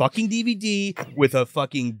on a fucking DVD with a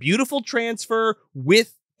fucking beautiful transfer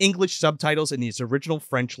with English subtitles in its original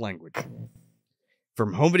French language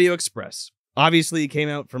from Home Video Express. Obviously, it came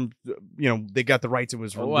out from, they got the rights. It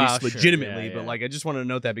was released legitimately. But, I just wanted to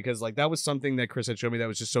note that because, that was something that Chris had showed me that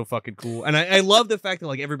was just so fucking cool. And I love the fact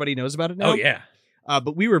that, everybody knows about it now. Oh, yeah.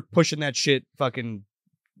 But we were pushing that shit fucking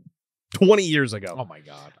 20 years ago. Oh, my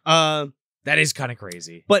God. That is kind of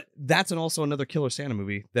crazy. But that's also another Killer Santa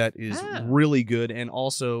movie that is really good and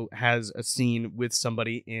also has a scene with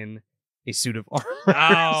somebody in a suit of armor.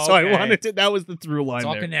 Oh, so I wanted to, that was the through line. It's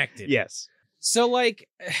all there. connected. Yes. So,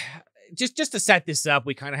 just to set this up,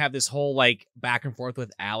 we kind of have this whole back and forth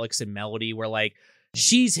with Alex and Melody where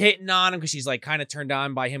she's hitting on him because she's kind of turned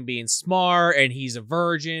on by him being smart and he's a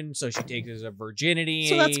virgin, so she takes his virginity.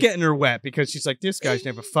 So that's getting her wet because she's like, this guy's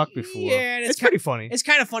never fucked before. Yeah, and it's pretty funny. It's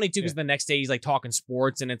kind of funny too because the next day he's talking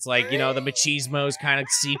sports and it's the machismo's kind of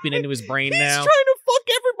seeping into his brain now. He's trying to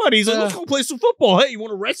fuck everybody. He's like, let's go play some football. Hey, you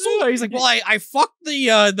want to wrestle? He's like, well, I fucked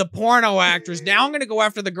the porno actress. Now I'm gonna go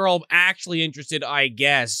after the girl I'm actually interested. I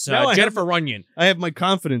guess Jennifer Runyon. I have my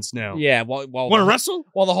confidence now. Yeah. Well, want to wrestle?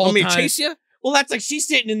 Well, the whole want me time. to chase you? Well, that's she's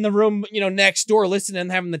sitting in the room, next door, listening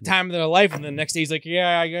and having the time of their life. And the next day, he's like,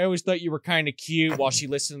 "Yeah, I always thought you were kind of cute." While she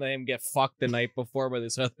listened to him get fucked the night before by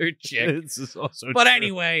this other chick. This is also but true.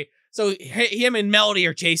 Anyway, so him and Melody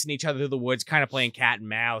are chasing each other through the woods, kind of playing cat and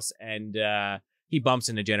mouse. And he bumps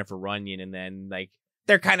into Jennifer Runyon, and then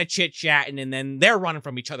they're kind of chit chatting, and then they're running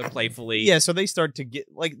from each other playfully. Yeah, so they start to get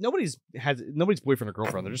nobody's boyfriend or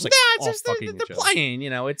girlfriend. They're just it's just they're playing.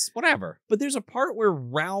 It's whatever. But there's a part where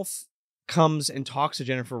Ralph comes and talks to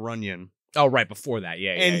Jennifer Runyon. Oh, right before that,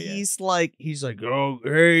 yeah. And he's like, oh,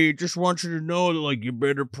 hey, just want you to know that you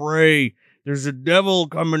better pray. There's a devil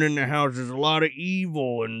coming in the house. There's a lot of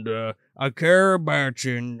evil, and I care about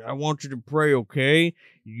you, and I want you to pray, okay?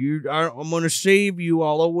 I'm going to save you.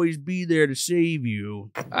 I'll always be there to save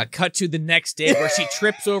you. Cut to the next day where she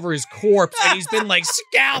trips over his corpse, and he's been, like,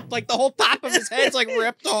 scalped. Like, the whole top of his head's, like,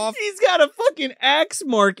 ripped off. He's got a fucking axe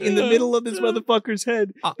mark in the middle of this motherfucker's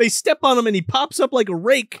head. They step on him, and he pops up like a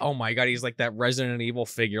rake. Oh, my God. He's like that Resident Evil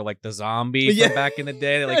figure, like the zombie from back in the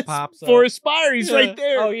day that, like, pops up. Forest Spire, he's right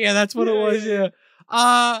there. Oh, yeah, that's what it was,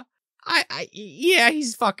 yeah. Yeah,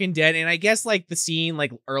 he's fucking dead. And I guess like the scene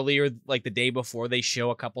like earlier, like the day before, they show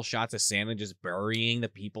a couple shots of Santa just burying the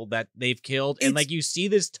people that they've killed. And like you see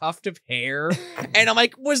this tuft of hair. And I'm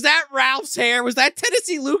like, was that Ralph's hair? Was that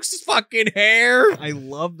Tennessee Luke's fucking hair? I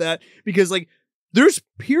love that because like there's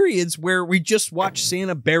periods where we just watch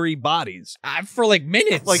Santa bury bodies. For like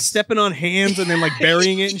minutes. Like stepping on hands and then like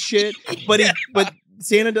burying it and shit. But but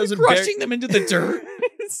Santa doesn't crushing them into the dirt.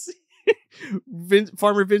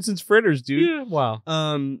 Farmer Vincent's fritters, dude. Yeah, wow.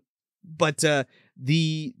 But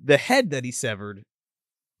the head that he severed,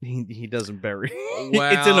 he doesn't bury.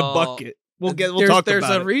 Well, it's in a bucket. We'll talk about it. There's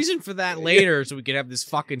a reason for that later, so we can have this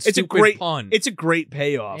fucking stupid pun. It's a great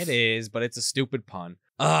payoff. It is, but it's a stupid pun.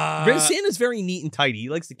 Santa's very neat and tidy. He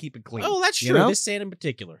likes to keep it clean. Oh, that's true. This Santa in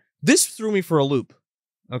particular. This threw me for a loop.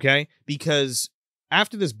 Okay, because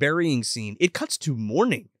after this burying scene, it cuts to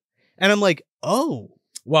morning, and I'm like, oh.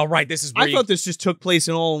 Well, right, this is where I thought this just took place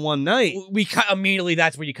all in one night. We cut immediately,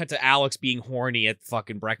 that's where you cut to Alex being horny at the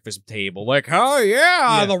fucking breakfast table. Like, oh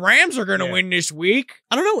yeah. The Rams are gonna win this week.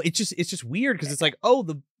 I don't know, it's just weird because it's like, oh,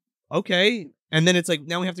 okay. And then it's like,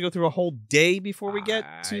 now we have to go through a whole day before we get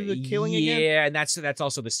to the killing again? Yeah, and that's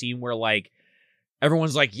also the scene where like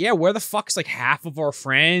everyone's like, yeah, where the fuck's like half of our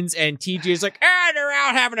friends? And TJ's like, they're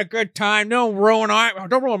out having a good time. Don't ruin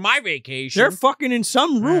my vacation. They're fucking in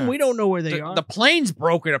some room. We don't know where they are. The plane's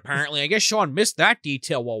broken, apparently. I guess Sean missed that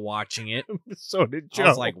detail while watching it. So did Joe. I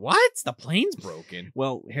was like, what? The plane's broken.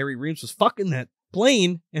 Well, Harry Reams was fucking that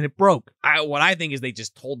plane and it broke. What I think is they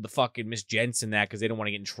just told the fucking Miss Jensen that because they don't want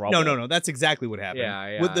to get in trouble. No. That's exactly what happened.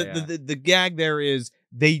 Yeah. The gag there is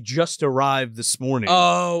they just arrived this morning.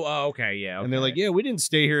 Oh, okay, yeah. Okay. And they're like, yeah, we didn't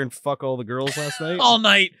stay here and fuck all the girls last night. All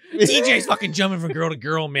night. TJ's fucking jumping from girl to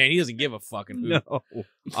girl, man. He doesn't give a fucking hoot.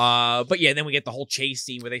 No. But yeah, then we get the whole chase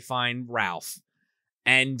scene where they find Ralph.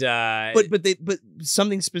 And but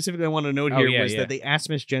something specifically I want to note here was that they asked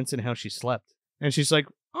Miss Jensen how she slept. And she's like,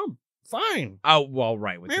 oh, fine. Oh, well,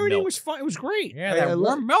 right. With everything was fine. It was great. Yeah, that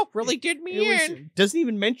warm milk really did me in. Doesn't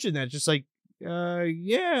even mention that. Just like,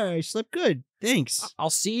 yeah, I slept good. Thanks.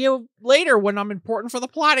 I'll see you later when I'm important for the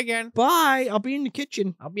plot again. Bye. I'll be in the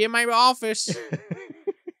kitchen. I'll be in my office.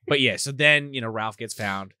 But yeah, so then, Ralph gets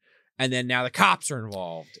found. And then now the cops are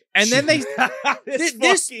involved. And then this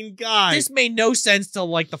fucking guy. This made no sense till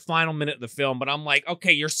like the final minute of the film. But I'm like,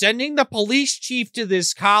 okay, you're sending the police chief to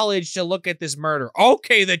this college to look at this murder.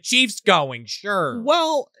 Okay, the chief's going. Sure.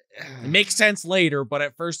 Well, it makes sense later. But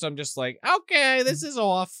at first I'm just like, okay, this is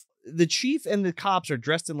off. The chief and the cops are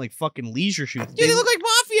dressed in like fucking leisure suits. Yeah, they look like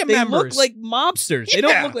mafia members. They look like mobsters. Yeah. They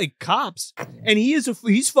don't look like cops. And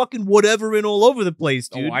he's fucking whatever in all over the place,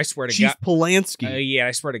 dude. Oh, I swear to Chief God. Polanski. Yeah,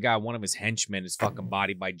 I swear to God, one of his henchmen is fucking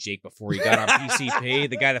bodied by Jake before he got on PCP.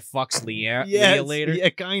 The guy that fucks Leah later. Yeah,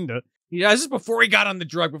 kinda. Yeah, this is before he got on the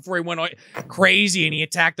drug, before he went crazy and he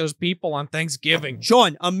attacked those people on Thanksgiving.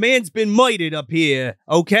 Sean, a man's been murdered up here,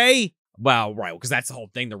 okay? Well, right, because that's the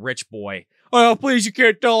whole thing, the rich boy. Oh, please, you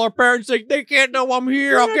can't tell our parents. They can't know I'm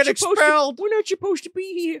here. I'll get expelled. We're not supposed to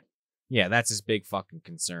be here. Yeah, that's his big fucking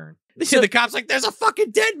concern. So the cop's like, there's a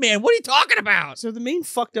fucking dead man. What are you talking about? So the main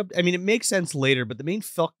fucked up, I mean, it makes sense later, but the main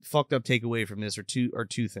fucked up takeaway from this are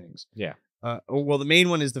two things. Yeah. Well, the main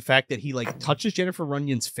one is the fact that he like touches Jennifer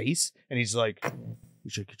Runyon's face and he's like,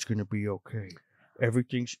 it's going to be okay.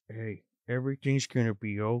 Everything's going to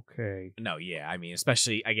be okay. No, yeah. I mean,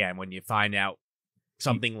 especially, again, when you find out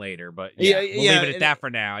something later, but we'll leave it at that for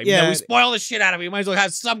now. Even though we spoil the shit out of it, we might as well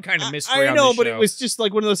have some kind of mystery. I know, but it was just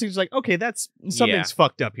like one of those things like, okay, that's something's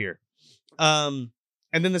fucked up here. And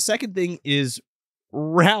then the second thing is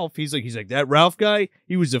Ralph. He's like that Ralph guy,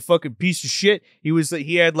 he was a fucking piece of shit. He was like,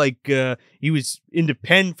 he was into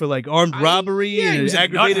pen for like armed robbery and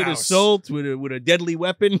aggravated assault with a deadly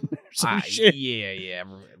weapon or some shit. Yeah.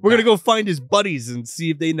 We're gonna go find his buddies and see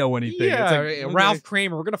if they know anything. Yeah, it's like, Ralph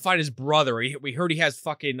Kramer. We're gonna find his brother. We heard he has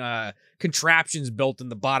fucking contraptions built in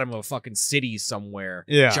the bottom of a fucking city somewhere.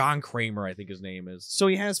 Yeah, John Kramer, I think his name is. So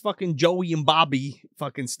he has fucking Joey and Bobby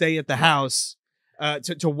fucking stay at the house.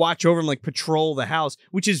 To watch over him, like patrol the house,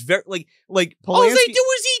 which is very like Polanski. All they do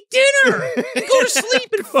is eat dinner, and go to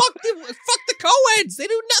sleep, and fuck the coeds. They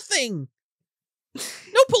do nothing.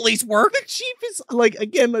 No police work. The chief is like,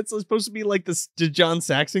 again, that's supposed to be like the John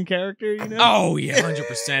Saxon character, you know? Oh yeah,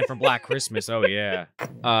 100% from Black Christmas. Oh yeah.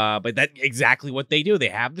 But that's exactly what they do. They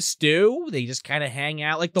have the stew. They just kind of hang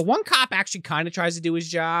out. Like the one cop actually kind of tries to do his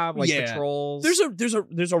job, like patrols.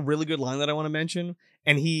 There's a really good line that I want to mention,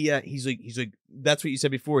 and he's like that's what you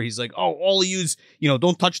said before. He's like, oh, all of yous,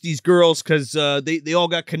 don't touch these girls because they all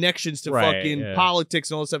got connections to fucking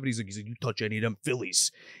politics and all this stuff. And he's like, you touch any of them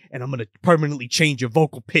fillies, and I'm gonna permanently change your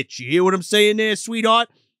vocal pitch. You hear what I'm saying there, sweetheart?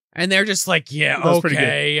 And they're just like, yeah,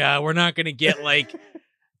 okay, we're not gonna get like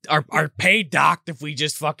our pay docked if we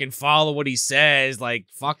just fucking follow what he says. Like,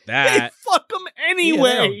 fuck that. Hey, fuck him anyway.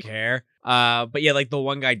 Yeah, they don't care. But yeah, like the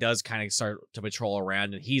one guy does kind of start to patrol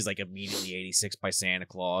around, and he's like immediately 86 by Santa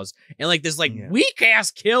Claus, and like this like weak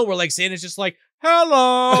ass kill where like Santa's just like,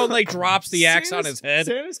 hello, and like drops the axe on his head.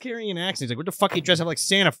 Santa's carrying an axe. And he's like, what the fuck you dress up like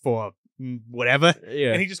Santa for? Whatever.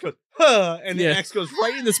 Yeah. And he just goes, huh, and the axe goes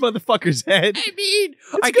right in this motherfucker's head. I mean,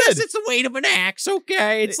 I guess it's the weight of an axe.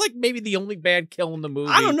 Okay, it's like maybe the only bad kill in the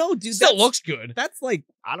movie. I don't know, dude. Still looks good. That's like,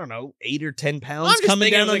 I don't know, 8 or 10 pounds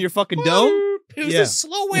coming down on your fucking boop. dome. It was a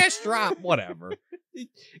slow ass drop. Whatever.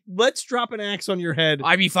 Let's drop an axe on your head.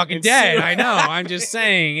 I'd be fucking dead. I know. I'm just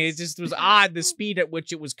saying. It just was odd the speed at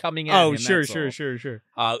which it was coming out. Oh, sure.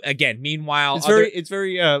 Again, meanwhile, it's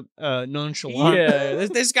very nonchalant. Yeah,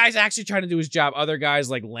 this guy's actually trying to do his job. Other guys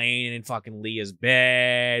like laying in fucking Leah's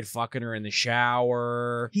bed, fucking her in the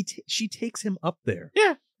shower. She takes him up there.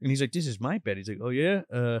 Yeah, and he's like, "This is my bed." He's like, "Oh yeah,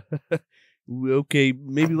 okay,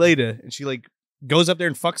 maybe later." And she like goes up there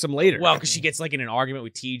and fucks him later. Well, because she gets like in an argument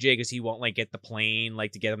with TJ because he won't like get the plane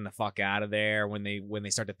like to get him the fuck out of there when they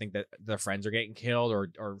start to think that their friends are getting killed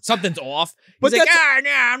or something's off. But he's like,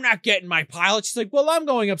 no, I'm not getting my pilot. She's like, well, I'm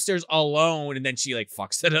going upstairs alone, and then she like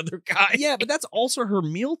fucks that other guy. Yeah, but that's also her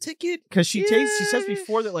meal ticket because she says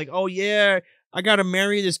before that like, oh yeah, I gotta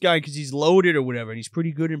marry this guy because he's loaded or whatever, and he's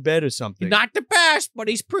pretty good in bed or something. Not the best, but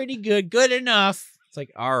he's pretty good enough. It's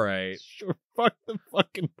like, all right. Sure, fuck the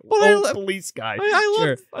fucking police guy.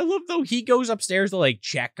 I love though he goes upstairs to like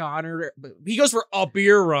check on her. He goes for a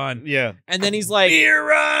beer run. Yeah. And then he's like, beer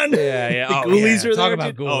run. Yeah. The ghoulies are Talk there.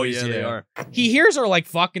 about ghoulies. Oh yeah, they are. He hears her like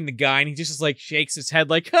fucking the guy, and he just like shakes his head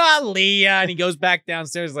like, Leah, and he goes back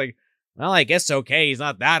downstairs like, well, I guess okay. He's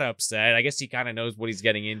not that upset. I guess he kind of knows what he's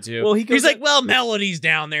getting into. Well, he's like, well, Melody's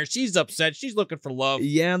down there. She's upset. She's looking for love.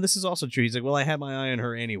 Yeah, and this is also true. He's like, well, I had my eye on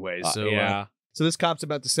her anyway. So yeah. So this cop's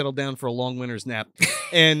about to settle down for a long winter's nap.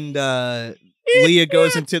 And Leah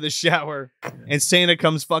goes into the shower, and Santa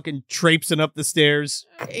comes fucking traipsing up the stairs.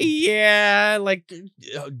 Yeah, like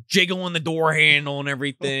jiggling the door handle and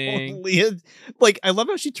everything. Leah, like, I love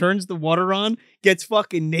how she turns the water on, gets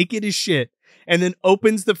fucking naked as shit, and then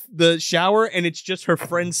opens the shower, and it's just her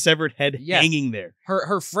friend's severed head hanging there.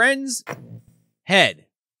 Her friend's head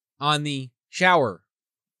on the shower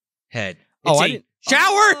head.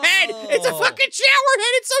 Shower head! It's a fucking shower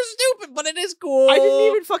head! It's so stupid, but it is cool. I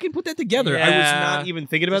didn't even fucking put that together. Yeah. I was not even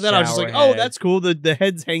thinking about that. I was just like, oh, that's cool. The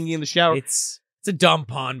head's hanging in the shower. It's a dumb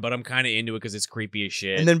pun, but I'm kind of into it because it's creepy as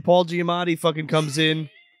shit. And then Paul Giamatti fucking comes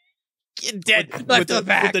in. Dead. With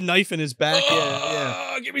the knife in his back.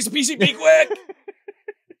 Yeah. Give me some PCP quick!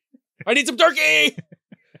 I need some turkey!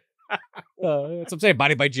 That's what I'm saying.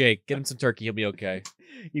 Body by Jake. Get him some turkey. He'll be okay.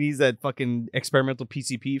 He needs that fucking experimental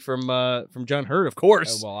PCP from John Hurt, of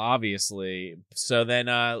course. Well, obviously. So then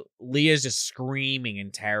Leah's just screaming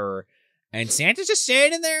in terror, and Santa's just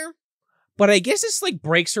standing there. But I guess this like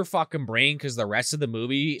breaks her fucking brain because the rest of the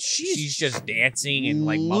movie, she's just dancing and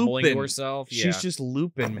like mumbling to herself. She's just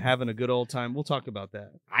looping, having a good old time. We'll talk about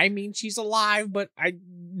that. I mean, she's alive, but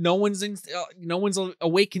no one's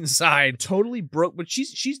awake inside. Totally broke, but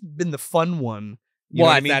she's been the fun one. You know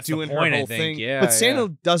what I mean? That's doing the point, her whole thing. Yeah, but Santa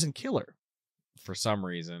doesn't kill her for some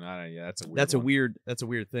reason. That's a weird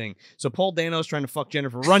thing. So Paul Dano's trying to fuck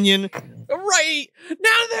Jennifer Runyon. Right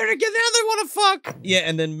now they're together. Now they want to fuck. Yeah,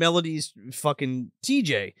 and then Melody's fucking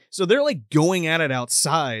TJ. So they're like going at it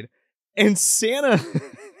outside, and Santa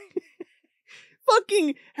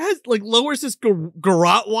fucking lowers this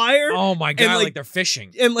garrote wire. Oh my god! And, like they're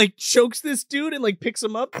fishing and like chokes this dude and like picks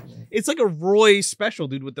him up. It's like a Roy special,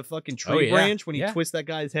 dude, with the fucking tree branch when he twists that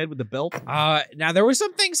guy's head with the belt. Now there were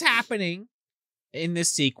some things happening in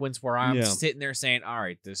this sequence where I'm sitting there saying, all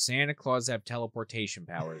right, does Santa Claus have teleportation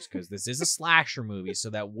powers? Because this is a slasher movie, so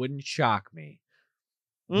that wouldn't shock me.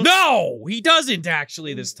 No, he doesn't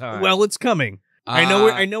actually this time. Well, it's coming. I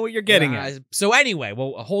know what you're getting at. So anyway,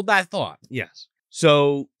 well, hold that thought. Yes.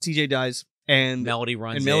 So TJ dies, and Melody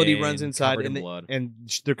runs inside, and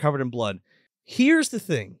they're covered in blood. Here's the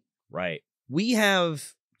thing. Right. We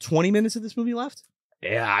have 20 minutes of this movie left.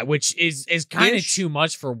 Yeah, which is kind of Ish. too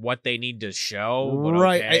much for what they need to show. But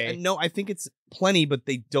Right. Okay. No, I think it's plenty, but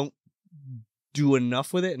they don't do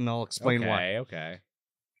enough with it, and I'll explain why. Okay.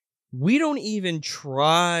 We don't even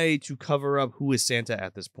try to cover up who is Santa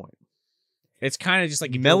at this point. It's kind of just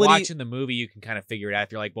like if Melody- you're watching the movie, you can kind of figure it out.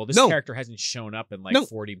 If you're like, well, this No. character hasn't shown up in like No.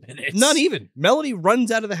 40 minutes. Not even. Melody runs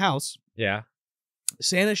out of the house. Yeah.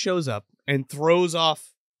 Santa shows up and throws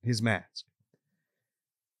off his mask.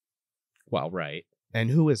 Well, right. And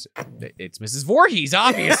who is it? It's Mrs. Voorhees,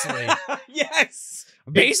 obviously. Yes.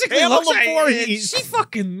 Basically, Pamela looks like Voorhees. she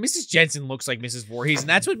fucking Mrs. Jensen looks like Mrs. Voorhees, and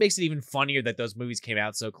that's what makes it even funnier that those movies came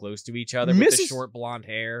out so close to each other with the Mrs. short blonde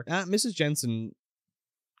hair. Mrs. Jensen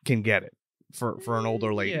can get it for an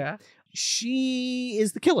older lady. Yeah, She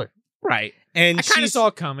is the killer. right. And I kind of saw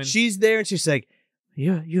it coming. She's there and she's like,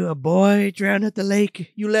 you a boy drowned at the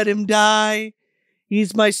lake. You let him die.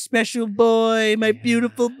 He's my special boy, my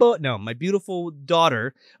beautiful boy. No, my beautiful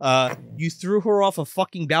daughter. You threw her off a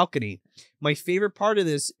fucking balcony. My favorite part of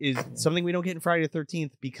this is something we don't get in Friday the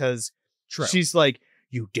 13th because she's like,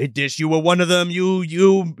 you did this. You were one of them.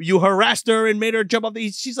 You harassed her and made her jump off the.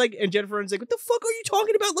 She's like, and Jennifer Aniston's like, what the fuck are you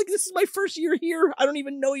talking about? Like, this is my first year here. I don't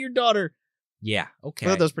even know your daughter. Yeah, okay. I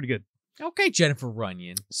thought that was pretty good. Okay, Jennifer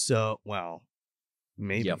Runyon. So, well,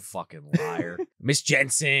 maybe. You fucking liar. Miss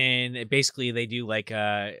Jensen, basically they do like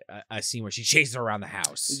a scene where she chases her around the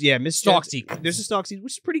house. Yeah, Miss Stalk Jensen- sequence. There's a stalk scene,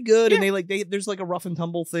 which is pretty good, and there's like a rough and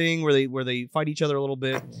tumble thing where they fight each other a little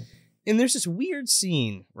bit. And there's this weird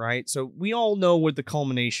scene, right? So we all know what the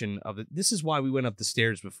culmination of it. This is why we went up the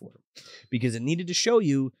stairs before, because it needed to show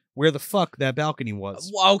you where the fuck that balcony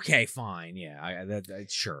was. Well, okay, fine. Yeah,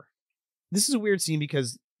 sure. This is a weird scene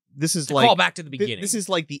because this is To like call back to the beginning. This is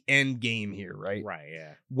like the end game here, right? right.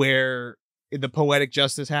 Yeah. Where the poetic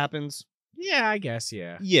justice happens. Yeah, I guess.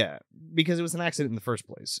 Yeah. Yeah, because it was an accident in the first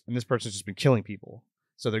place, and this person's just been killing people.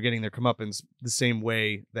 So they're getting their comeuppance the same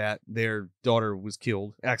way that their daughter was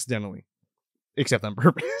killed accidentally, except on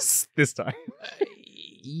purpose this time.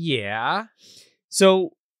 Yeah.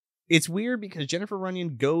 So it's weird because Jennifer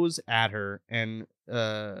Runyon goes at her, and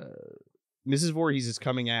Mrs. Voorhees is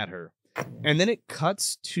coming at her. And then it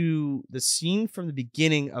cuts to the scene from the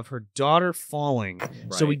beginning of her daughter falling.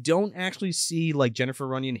 Right. So we don't actually see like Jennifer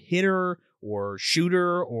Runyon hit her or shoot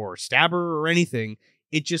her or stab her or anything.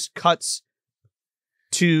 It just cuts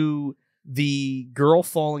to the girl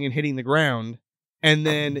falling and hitting the ground, and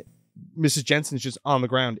then Mrs. Jensen's just on the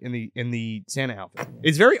ground in the Santa outfit.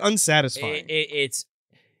 It's very unsatisfying. It's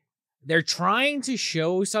they're trying to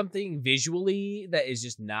show something visually that is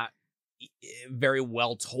just not very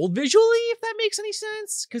well told visually, if that makes any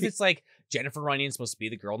sense. Because it's like Jennifer Runyon's supposed to be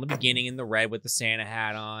the girl in the beginning in the red with the Santa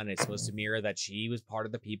hat on. It's supposed to mirror that she was part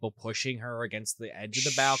of the people pushing her against the edge of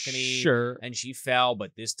the balcony. Sure. And she fell,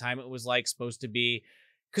 but this time it was like supposed to be,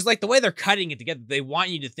 because like the way they're cutting it together, they want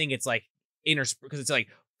you to think it's like because it's like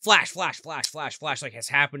flash, like it's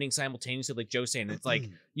happening simultaneously, like Joe's saying. It's like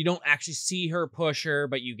you don't actually see her push her,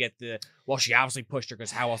 but you get well, she obviously pushed her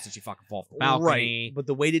because how else did she fucking fall off the balcony? Right. But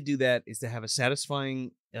the way to do that is to have a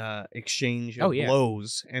satisfying exchange of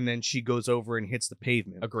blows, and then she goes over and hits the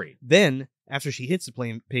pavement. Agreed. Then, after she hits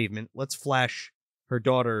the pavement, let's flash her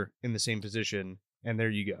daughter in the same position, and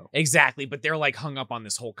there you go. Exactly, but they're like hung up on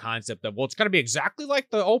this whole concept of, well, it's got to be exactly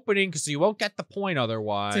like the opening because you won't get the point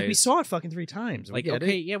otherwise. It's like we saw it fucking 3 times. Like,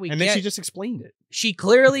 okay, yeah, we and then she just explained it. She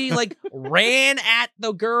clearly like ran at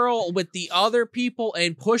the girl with the other people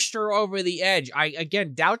and pushed her over the edge. I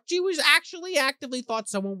again doubt she was actually actively thought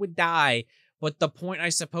someone would die. But the point, I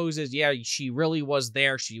suppose, is, yeah, she really was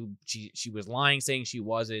there. She was lying, saying she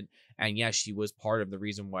wasn't. And yes, she was part of the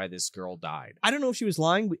reason why this girl died. I don't know if she was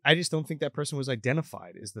lying. I just don't think that person was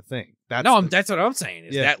identified is the thing. That's what I'm saying.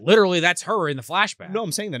 Is that literally that's her in the flashback. No,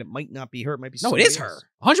 I'm saying that it might not be her. It might be no, it is her.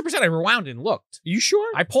 100%. I rewound and looked. You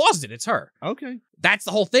sure? I paused it. It's her. Okay. That's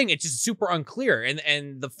the whole thing. It's just super unclear.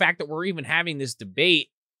 And the fact that we're even having this debate,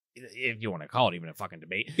 if you want to call it even a fucking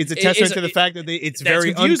debate, it's a testament to the fact that it's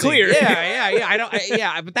very confusing. unclear.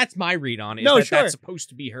 Yeah. But that's my read on it. No, that sure. That's supposed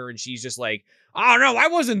to be her, and she's just like, oh no, I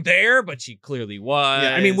wasn't there, but she clearly was.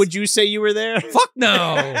 Yeah, I mean, would you say you were there? Fuck no.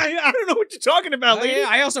 I don't know what you're talking about, lady.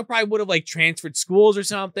 I also probably would have like transferred schools or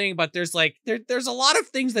something, but there's like there's a lot of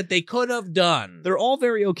things that they could have done. They're all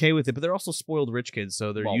very okay with it, but they're also spoiled rich kids,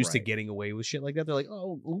 so they're used to right. getting away with shit like that. They're like,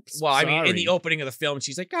 oh, oops. Well, sorry. I mean, in the opening of the film,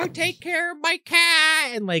 she's like, "Go take care of my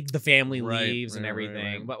cat," and like the family leaves and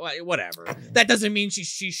everything. Right. But whatever. That doesn't mean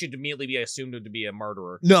she should immediately be assumed to be a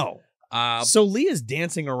murderer. No. So Leah's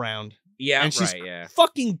dancing around. Yeah, and she's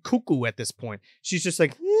fucking cuckoo at this point. She's just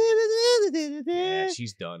like, yeah,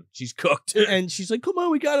 she's done. She's cooked. And she's like, come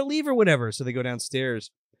on, we gotta leave or whatever. So they go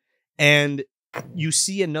downstairs. And you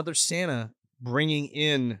see another Santa bringing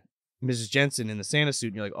in Mrs. Jensen in the Santa suit,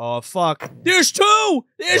 and you're like, oh, fuck. There's two!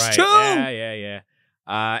 There's two! Yeah.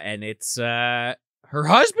 And it's her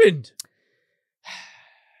husband.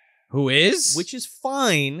 Who is? Which is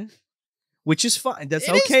fine. That's It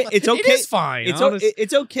okay. is- It's okay. It is fine.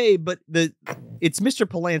 It's okay, but it's Mr.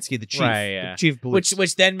 Polanski, the chief, Right, the chief of police.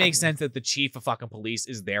 Which then makes sense that the chief of fucking police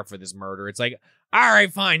is there for this murder. It's like, all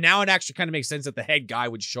right, fine. Now it actually kind of makes sense that the head guy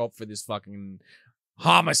would show up for this fucking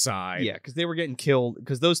homicide. Yeah, because they were getting killed.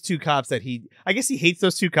 Because those two cops that I guess he hates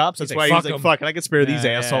those two cops. That's He's why like, he was "Fuck like, 'em." fuck it, I can spare these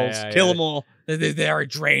Yeah, assholes. yeah, Kill yeah. them all. They're a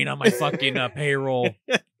drain on my fucking payroll.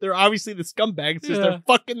 They're obviously the scumbags because Yeah. they're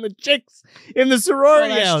fucking the chicks in the Oh,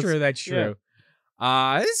 sorority house. That's true.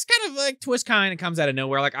 This kind of like twist kind of comes out of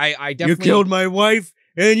nowhere. Like I You definitely killed my wife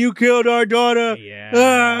and you killed our daughter. Yeah.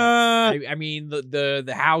 Ah! I mean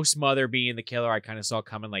the house mother being the killer, I kind of saw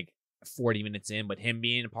coming like 40 minutes in, but him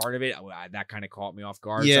being a part of it, that kind of caught me off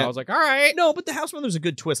guard. Yeah. So I was like, all right, No, but the house mother's a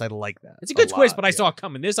good twist. I like that. it's a good twist, lot, but I yeah. saw it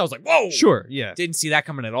coming. This I was like, whoa, Sure, yeah. didn't see that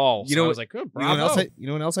coming at all. You So know I what- was like, oh, You know, bravo. you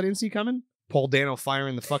know what else I didn't see coming? Paul Dano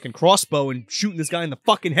firing the fucking crossbow and shooting this guy in the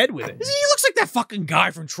fucking head with it. He looks like that fucking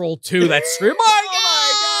guy from Troll 2 that scream.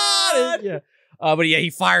 Oh my god! Yeah. But yeah, he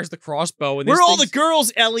fires the crossbow and this Where are all the thing's-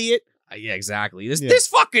 girls, Elliot? Yeah, exactly. This Yeah. this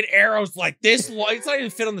fucking arrow's like this long. It's not even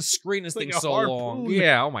fit on the screen. This It's like thing's a so long. harpoon.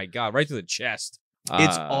 Yeah. Oh my god, right through the chest.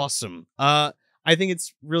 It's awesome. I think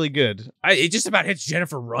it's really good. It just about hits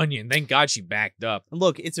Jennifer Runyon. Thank God she backed up.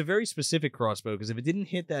 Look, it's a very specific crossbow because if it didn't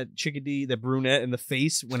hit that chickadee, that brunette in the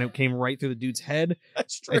face when it came right through the dude's head,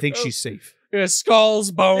 That's true. I think she's safe. Yeah, skulls,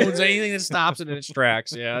 bones, anything that stops it in its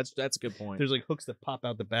tracks. Yeah, that's a good point. There's like hooks that pop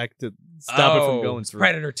out the back to stop it from going through.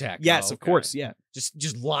 Predator tech. Yes, Oh, of okay. course, yeah.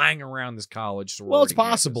 Just lying around this college. Well, it's sorority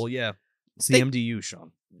possible, campus. yeah. It's the They- MDU,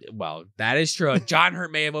 Sean. Well, that is true. John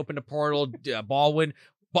Hurt may have opened a portal. Baldwin,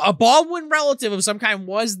 a Baldwin relative of some kind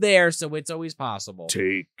was there, so it's always possible.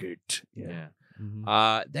 Take it. Yeah.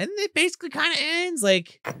 Mhm. Then it basically kind of ends.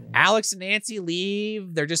 Like Alex and Nancy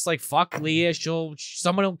leave. They're just like, fuck Leah.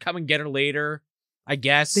 Someone will come and get her later, I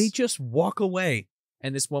guess. They just walk away.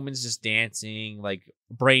 And this woman's just dancing, like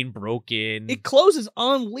brain broken. It closes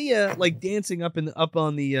on Leah like dancing up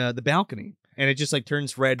on the balcony, and it just like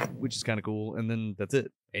turns red, which is kind of cool. And then that's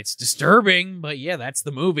it. It's disturbing, but yeah, that's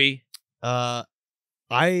the movie.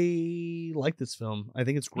 I like this film. I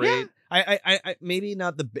think it's great. I maybe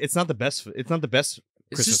not the. It's not the best. It's not the best.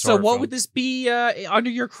 Christmas So horror what film. would this be under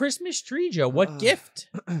your Christmas tree, Joe? What gift?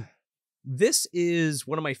 This is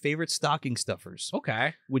one of my favorite stocking stuffers,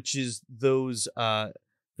 Okay. which is those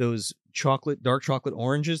dark chocolate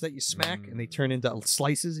oranges that you smack and they turn into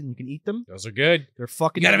slices and you can eat them. Those are good. They're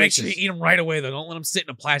fucking. You gotta make sure you delicious. eat them right away, though. Don't let them sit in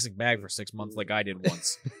a plastic bag for 6 months like I did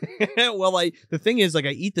once. Well, the thing is, like, I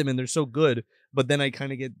eat them and they're so good, but then I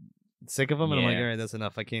kind of get sick of them and I'm like, Yeah. all right, that's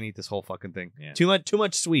enough. I can't eat this whole fucking thing. Yeah. Too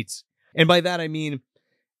much sweets. And by that I mean,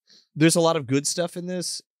 there's a lot of good stuff in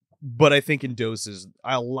this, but I think in doses.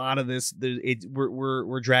 A lot of this,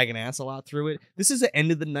 we're dragging ass a lot through it. This is an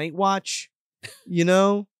end of the night watch, you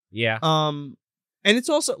know. Yeah. And it's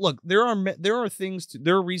also, look, there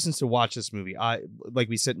are reasons to watch this movie. Like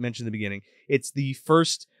we mentioned in the beginning, it's the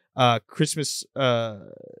first Christmas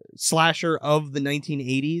slasher of the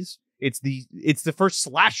 1980s. It's the first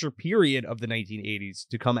slasher period of the 1980s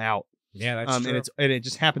to come out. Yeah, that's true. And it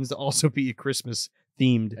just happens to also be a Christmas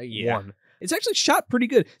themed Yeah. one. It's actually shot pretty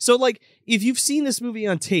good. So like, if you've seen this movie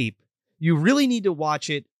on tape, you really need to watch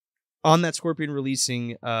it on that Scorpion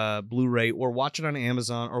releasing Blu-ray, or watch it on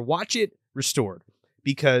Amazon, or watch it restored,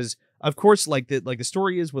 because of course, like the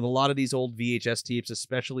story is with a lot of these old VHS tapes,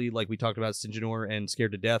 especially like we talked about Sinjanor and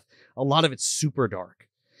Scared to Death, a lot of it's super dark.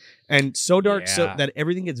 And so dark so Yeah. that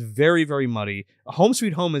everything gets very, very muddy. Home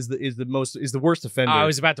Sweet Home is the worst offender. I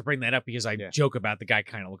was about to bring that up because I Yeah. joke about the guy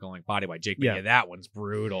kind of looking like Body by Jake, but Yeah. yeah, that one's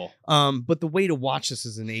brutal. But the way to watch this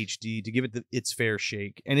is in HD, to give it its fair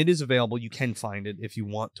shake, and it is available. You can find it if you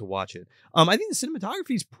want to watch it. I think the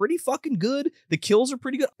cinematography is pretty fucking good. The kills are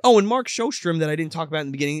pretty good. Oh, and Mark Sjostrom, that I didn't talk about in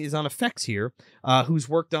the beginning, is on effects here. Who's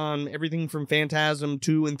worked on everything from Phantasm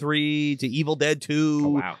 2 and 3 to Evil Dead 2. Oh,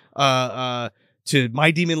 wow. To My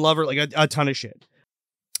Demon Lover, like a ton of shit.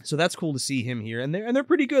 So that's cool to see him here, and they're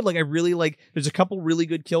pretty good. Like, I really like. There's a couple really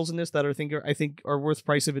good kills in this that I think are worth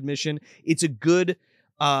price of admission. It's a good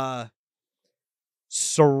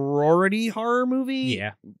sorority horror movie,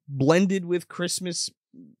 Yeah. blended with Christmas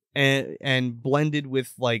and blended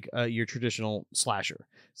with like your traditional slasher.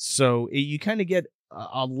 So you kind of get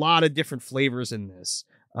a lot of different flavors in this.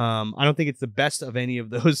 I don't think it's the best of any of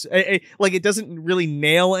those. Like, it doesn't really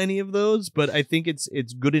nail any of those, but I think it's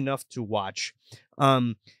good enough to watch.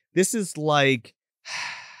 This is like,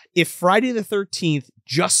 if Friday the 13th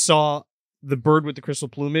just saw the bird with the crystal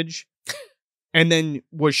plumage and then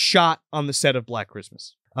was shot on the set of Black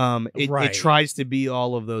Christmas. It tries to be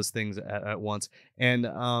all of those things at once. And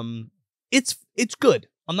it's good.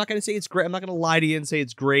 I'm not going to say it's great. I'm not going to lie to you and say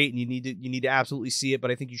it's great and you need to absolutely see it,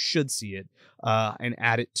 but I think you should see it and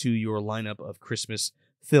add it to your lineup of Christmas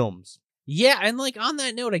films. Yeah, and like on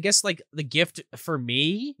that note, I guess like the gift for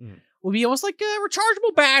me would be almost like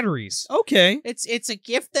rechargeable batteries. Okay. It's a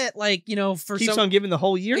gift that, like, you know, for keeps on giving the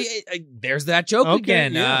whole year. There's that joke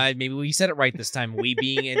again. Yeah. Maybe we said it right this time. We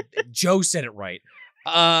being Joe said it right.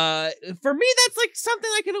 For me, that's like something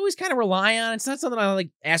I can always kind of rely on. It's not something I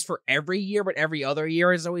like ask for every year, but every other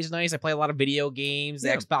year is always nice. I play a lot of video games. The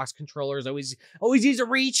Xbox controllers always needs a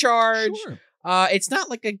recharge. Sure. It's not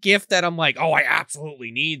like a gift that I'm like, oh, I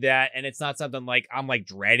absolutely need that. And it's not something like I'm like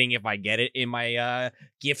dreading if I get it in my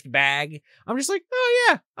gift bag. I'm just like, oh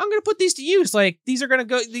yeah, I'm going to put these to use. Like these are going to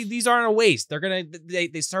go, these aren't a waste.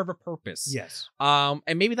 They serve a purpose. Yes.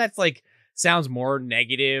 And maybe that's like sounds more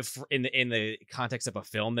negative in the context of a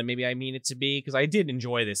film than maybe I mean it to be, because I did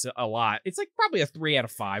enjoy this a lot. It's like probably a 3 out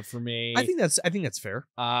of 5 for me. I think that's fair.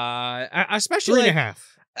 Especially 3.5.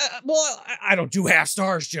 Well, I don't do half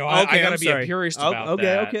stars, Joe. Okay, I gotta be a purist about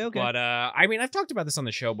that. Okay. But I mean, I've talked about this on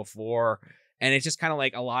the show before, and it's just kind of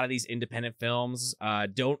like a lot of these independent films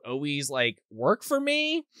don't always like work for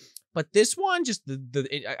me. But this one, just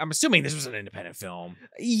I'm assuming this was an independent film.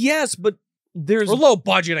 Yes, but there's or low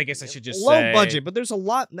budget, I guess I should just low say. budget, but there's a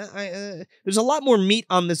lot. There's a lot more meat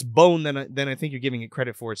on this bone than I think you're giving it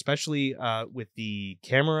credit for, especially with the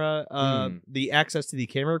camera, the access to the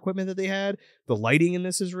camera equipment that they had. The lighting in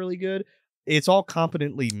this is really good. It's all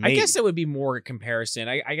competently made. I guess it would be more a comparison.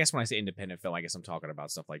 I guess when I say independent film, I guess I'm talking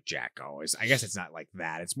about stuff like Jacko. I guess it's not like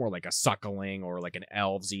that. It's more like a Suckling or like an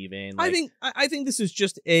Elves even. Like, I think this is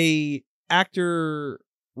just a actor,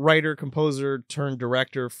 writer, composer turned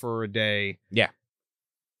director for a day. Yeah.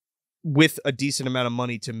 With a decent amount of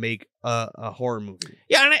money to make a horror movie.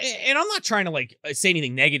 Yeah, and I'm not trying to like say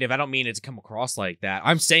anything negative. I don't mean it to come across like that.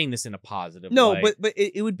 I'm saying this in a positive way. but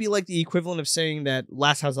it would be like the equivalent of saying that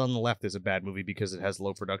Last House on the Left is a bad movie because it has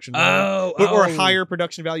low production value. Or higher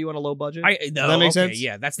production value on a low budget. Does that make sense?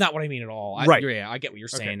 Yeah, that's not what I mean at all. Right. I get what you're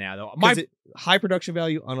saying now, though. High production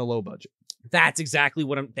value on a low budget. That's exactly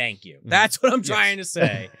what thank you. That's what I'm trying to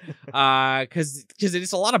say. Because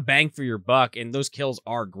it's a lot of bang for your buck, and those kills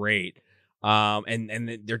are great.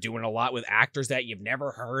 And they're doing a lot with actors that you've never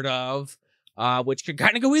heard of, which could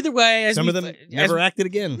kind of go either way. Some of them never acted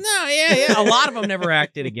again. No, yeah. A lot of them never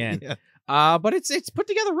acted again. Yeah. But it's put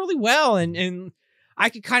together really well, and I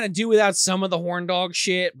could kind of do without some of the horn dog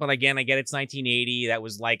shit, but again, I get it's 1980. That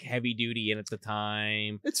was like heavy duty in at the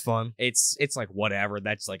time. It's fun. It's like whatever.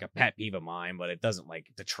 That's like a pet peeve of mine, but it doesn't like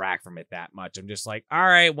detract from it that much. I'm just like, all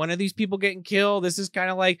right, one of these people getting killed. This is kind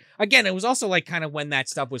of like, again, it was also like kind of when that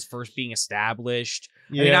stuff was first being established.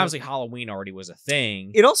 Yeah. I mean, obviously Halloween already was a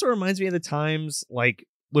thing. It also reminds me of the times like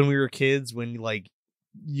when we were kids, when like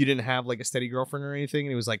you didn't have like a steady girlfriend or anything.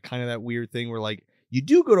 And it was like kind of that weird thing where like, you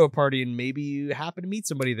do go to a party and maybe you happen to meet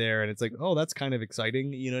somebody there and it's like, oh, that's kind of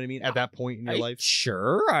exciting. You know what I mean? At that point in your life.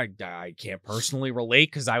 Sure. I can't personally relate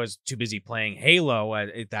because I was too busy playing Halo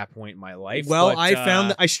at that point in my life. Well, but, I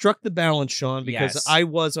found that I struck the balance, Sean, because I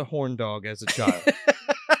was a horn dog as a child.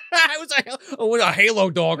 I was a Halo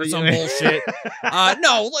dog or some bullshit.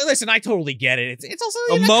 No, listen, I totally get it. It's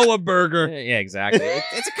also a Moa burger. Yeah, exactly.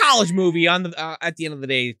 It's a college movie on the at the end of the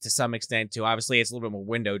day to some extent too. Obviously, it's a little bit more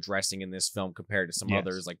window dressing in this film compared to some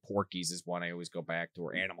others. Like Porky's is one I always go back to,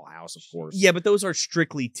 or Animal House, of course. Yeah, but those are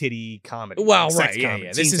strictly titty comedy. Well, right,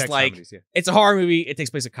 yeah. This is like it's a horror movie. It takes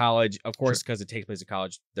place at college, of course, because it takes place at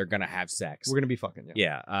college. They're gonna have sex. We're gonna be fucking.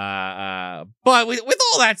 Yeah. But with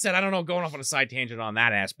all that said, I don't know, going off on a side tangent on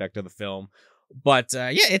that aspect of the film. But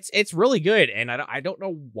yeah, it's really good, and I don't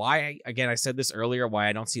know why. Again, I said this earlier, why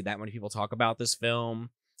I don't see that many people talk about this film.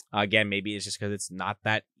 Again, maybe it's just because it's not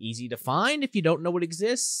that easy to find if you don't know it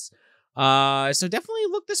exists. So definitely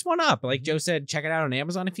look this one up. Like Joe said, check it out on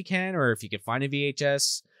Amazon if you can, or if you could find a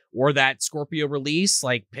VHS or that Scorpio release,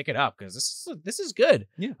 like pick it up because this is good.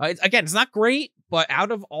 Yeah. Again, it's not great, but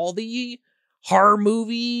out of all the horror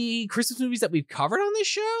movie Christmas movies that we've covered on this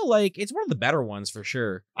show, like it's one of the better ones for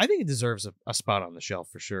sure. I think it deserves a spot on the shelf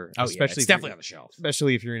for sure. Oh, especially it's definitely on the shelf.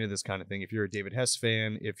 Especially if you're into this kind of thing. If you're a David Hess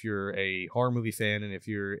fan, if you're a horror movie fan, and if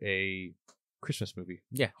you're a Christmas movie,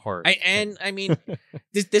 horror. I mean,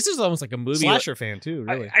 this is almost like a movie slasher fan too.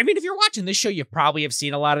 Really, I mean, if you're watching this show, you probably have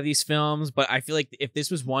seen a lot of these films. But I feel like if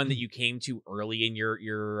this was one that you came to early in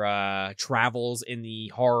your travels in the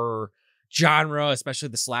horror genre, especially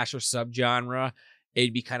the slasher subgenre,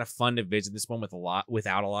 it'd be kind of fun to visit this one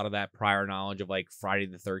without a lot of that prior knowledge of like Friday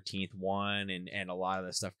the 13th one and a lot of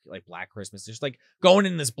the stuff like Black Christmas. Just like going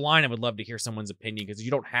in this blind, I would love to hear someone's opinion because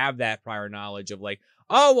you don't have that prior knowledge of like,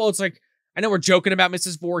 oh, well, it's like, I know we're joking about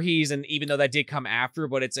Mrs. Voorhees, and even though that did come after,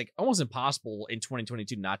 but it's like almost impossible in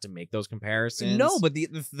 2022 not to make those comparisons. No, but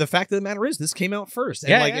the fact of the matter is, this came out first,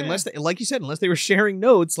 and unless they, like you said, unless they were sharing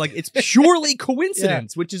notes, like it's purely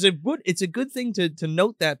coincidence, which is it's a good thing to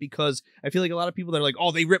note that because I feel like a lot of people that are like,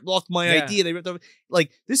 oh, they ripped off my idea, they ripped off,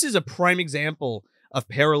 like this is a prime example of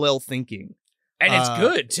parallel thinking, and it's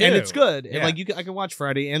good too, and it's good, and like I can watch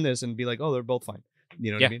Friday and this and be like, oh, they're both fine,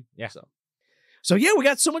 you know what I mean? Yeah. So yeah, we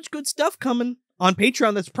got so much good stuff coming on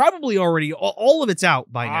Patreon that's probably already, all of it's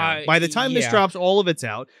out by now. By the time this drops, all of it's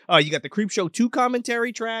out. You got the Creepshow 2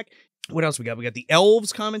 commentary track. What else we got? We got the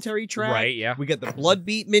Elves commentary track. Right, yeah. We got the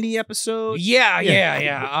Bloodbeat mini episode.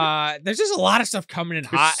 Yeah. There's just a lot of stuff coming in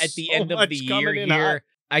hot at the end of the year here.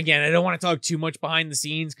 Again, I don't want to talk too much behind the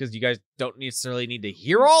scenes because you guys don't necessarily need to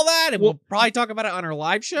hear all that. And we'll probably talk about it on our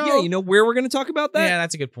live show. Yeah, you know where we're going to talk about that? Yeah,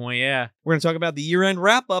 that's a good point, yeah. We're going to talk about the year-end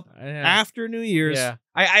wrap-up after New Year's. Yeah.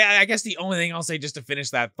 I guess the only thing I'll say just to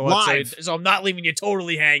finish that thought, so I'm not leaving you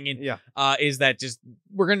totally hanging, is that just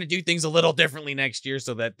we're going to do things a little differently next year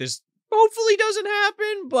so that this hopefully doesn't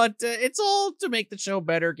happen, but it's all to make the show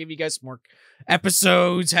better, give you guys more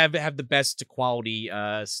episodes, have the best quality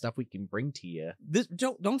stuff we can bring to you.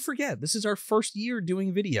 Don't forget, this is our first year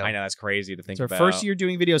doing video. I know, that's crazy to think about. It's our first year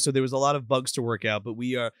doing video, so there was a lot of bugs to work out, but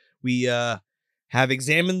we have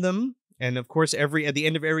examined them. And of course, at the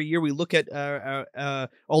end of every year, we look at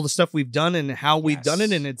all the stuff we've done and how we've done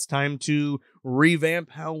it, and it's time to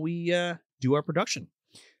revamp how we do our production.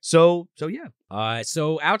 So yeah.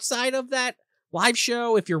 So outside of that live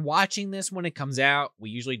show, if you're watching this when it comes out, we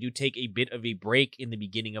usually do take a bit of a break in the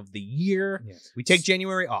beginning of the year. Yes. We take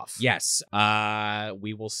January off. Yes.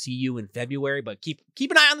 We will see you in February, but keep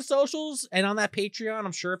an eye on the socials and on that Patreon.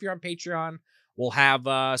 I'm sure if you're on Patreon, we'll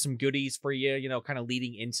have some goodies for you, you know, kind of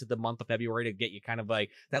leading into the month of February to get you kind of like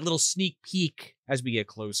that little sneak peek as we get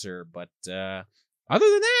closer. But other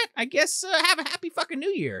than that, I guess have a happy fucking New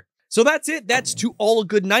Year. So that's it. That's To All a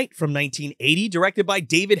Good Night from 1980, directed by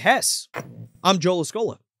David Hess. I'm Joel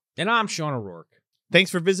Escola. And I'm Sean O'Rourke. Thanks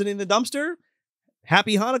for visiting the dumpster.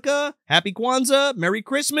 Happy Hanukkah, Happy Kwanzaa, Merry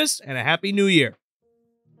Christmas, and a Happy New Year.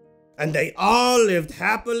 And they all lived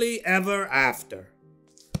happily ever after.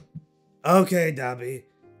 Okay, Dobby.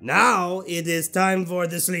 Now it is time for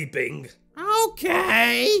the sleeping.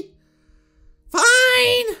 Okay.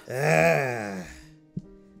 Fine.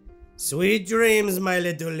 Sweet dreams, my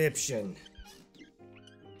little Liption.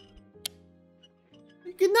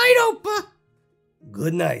 Good night, Opa.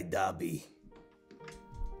 Good night, Dobby.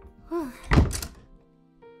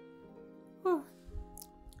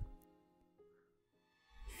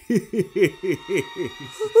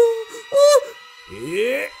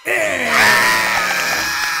 Yeah.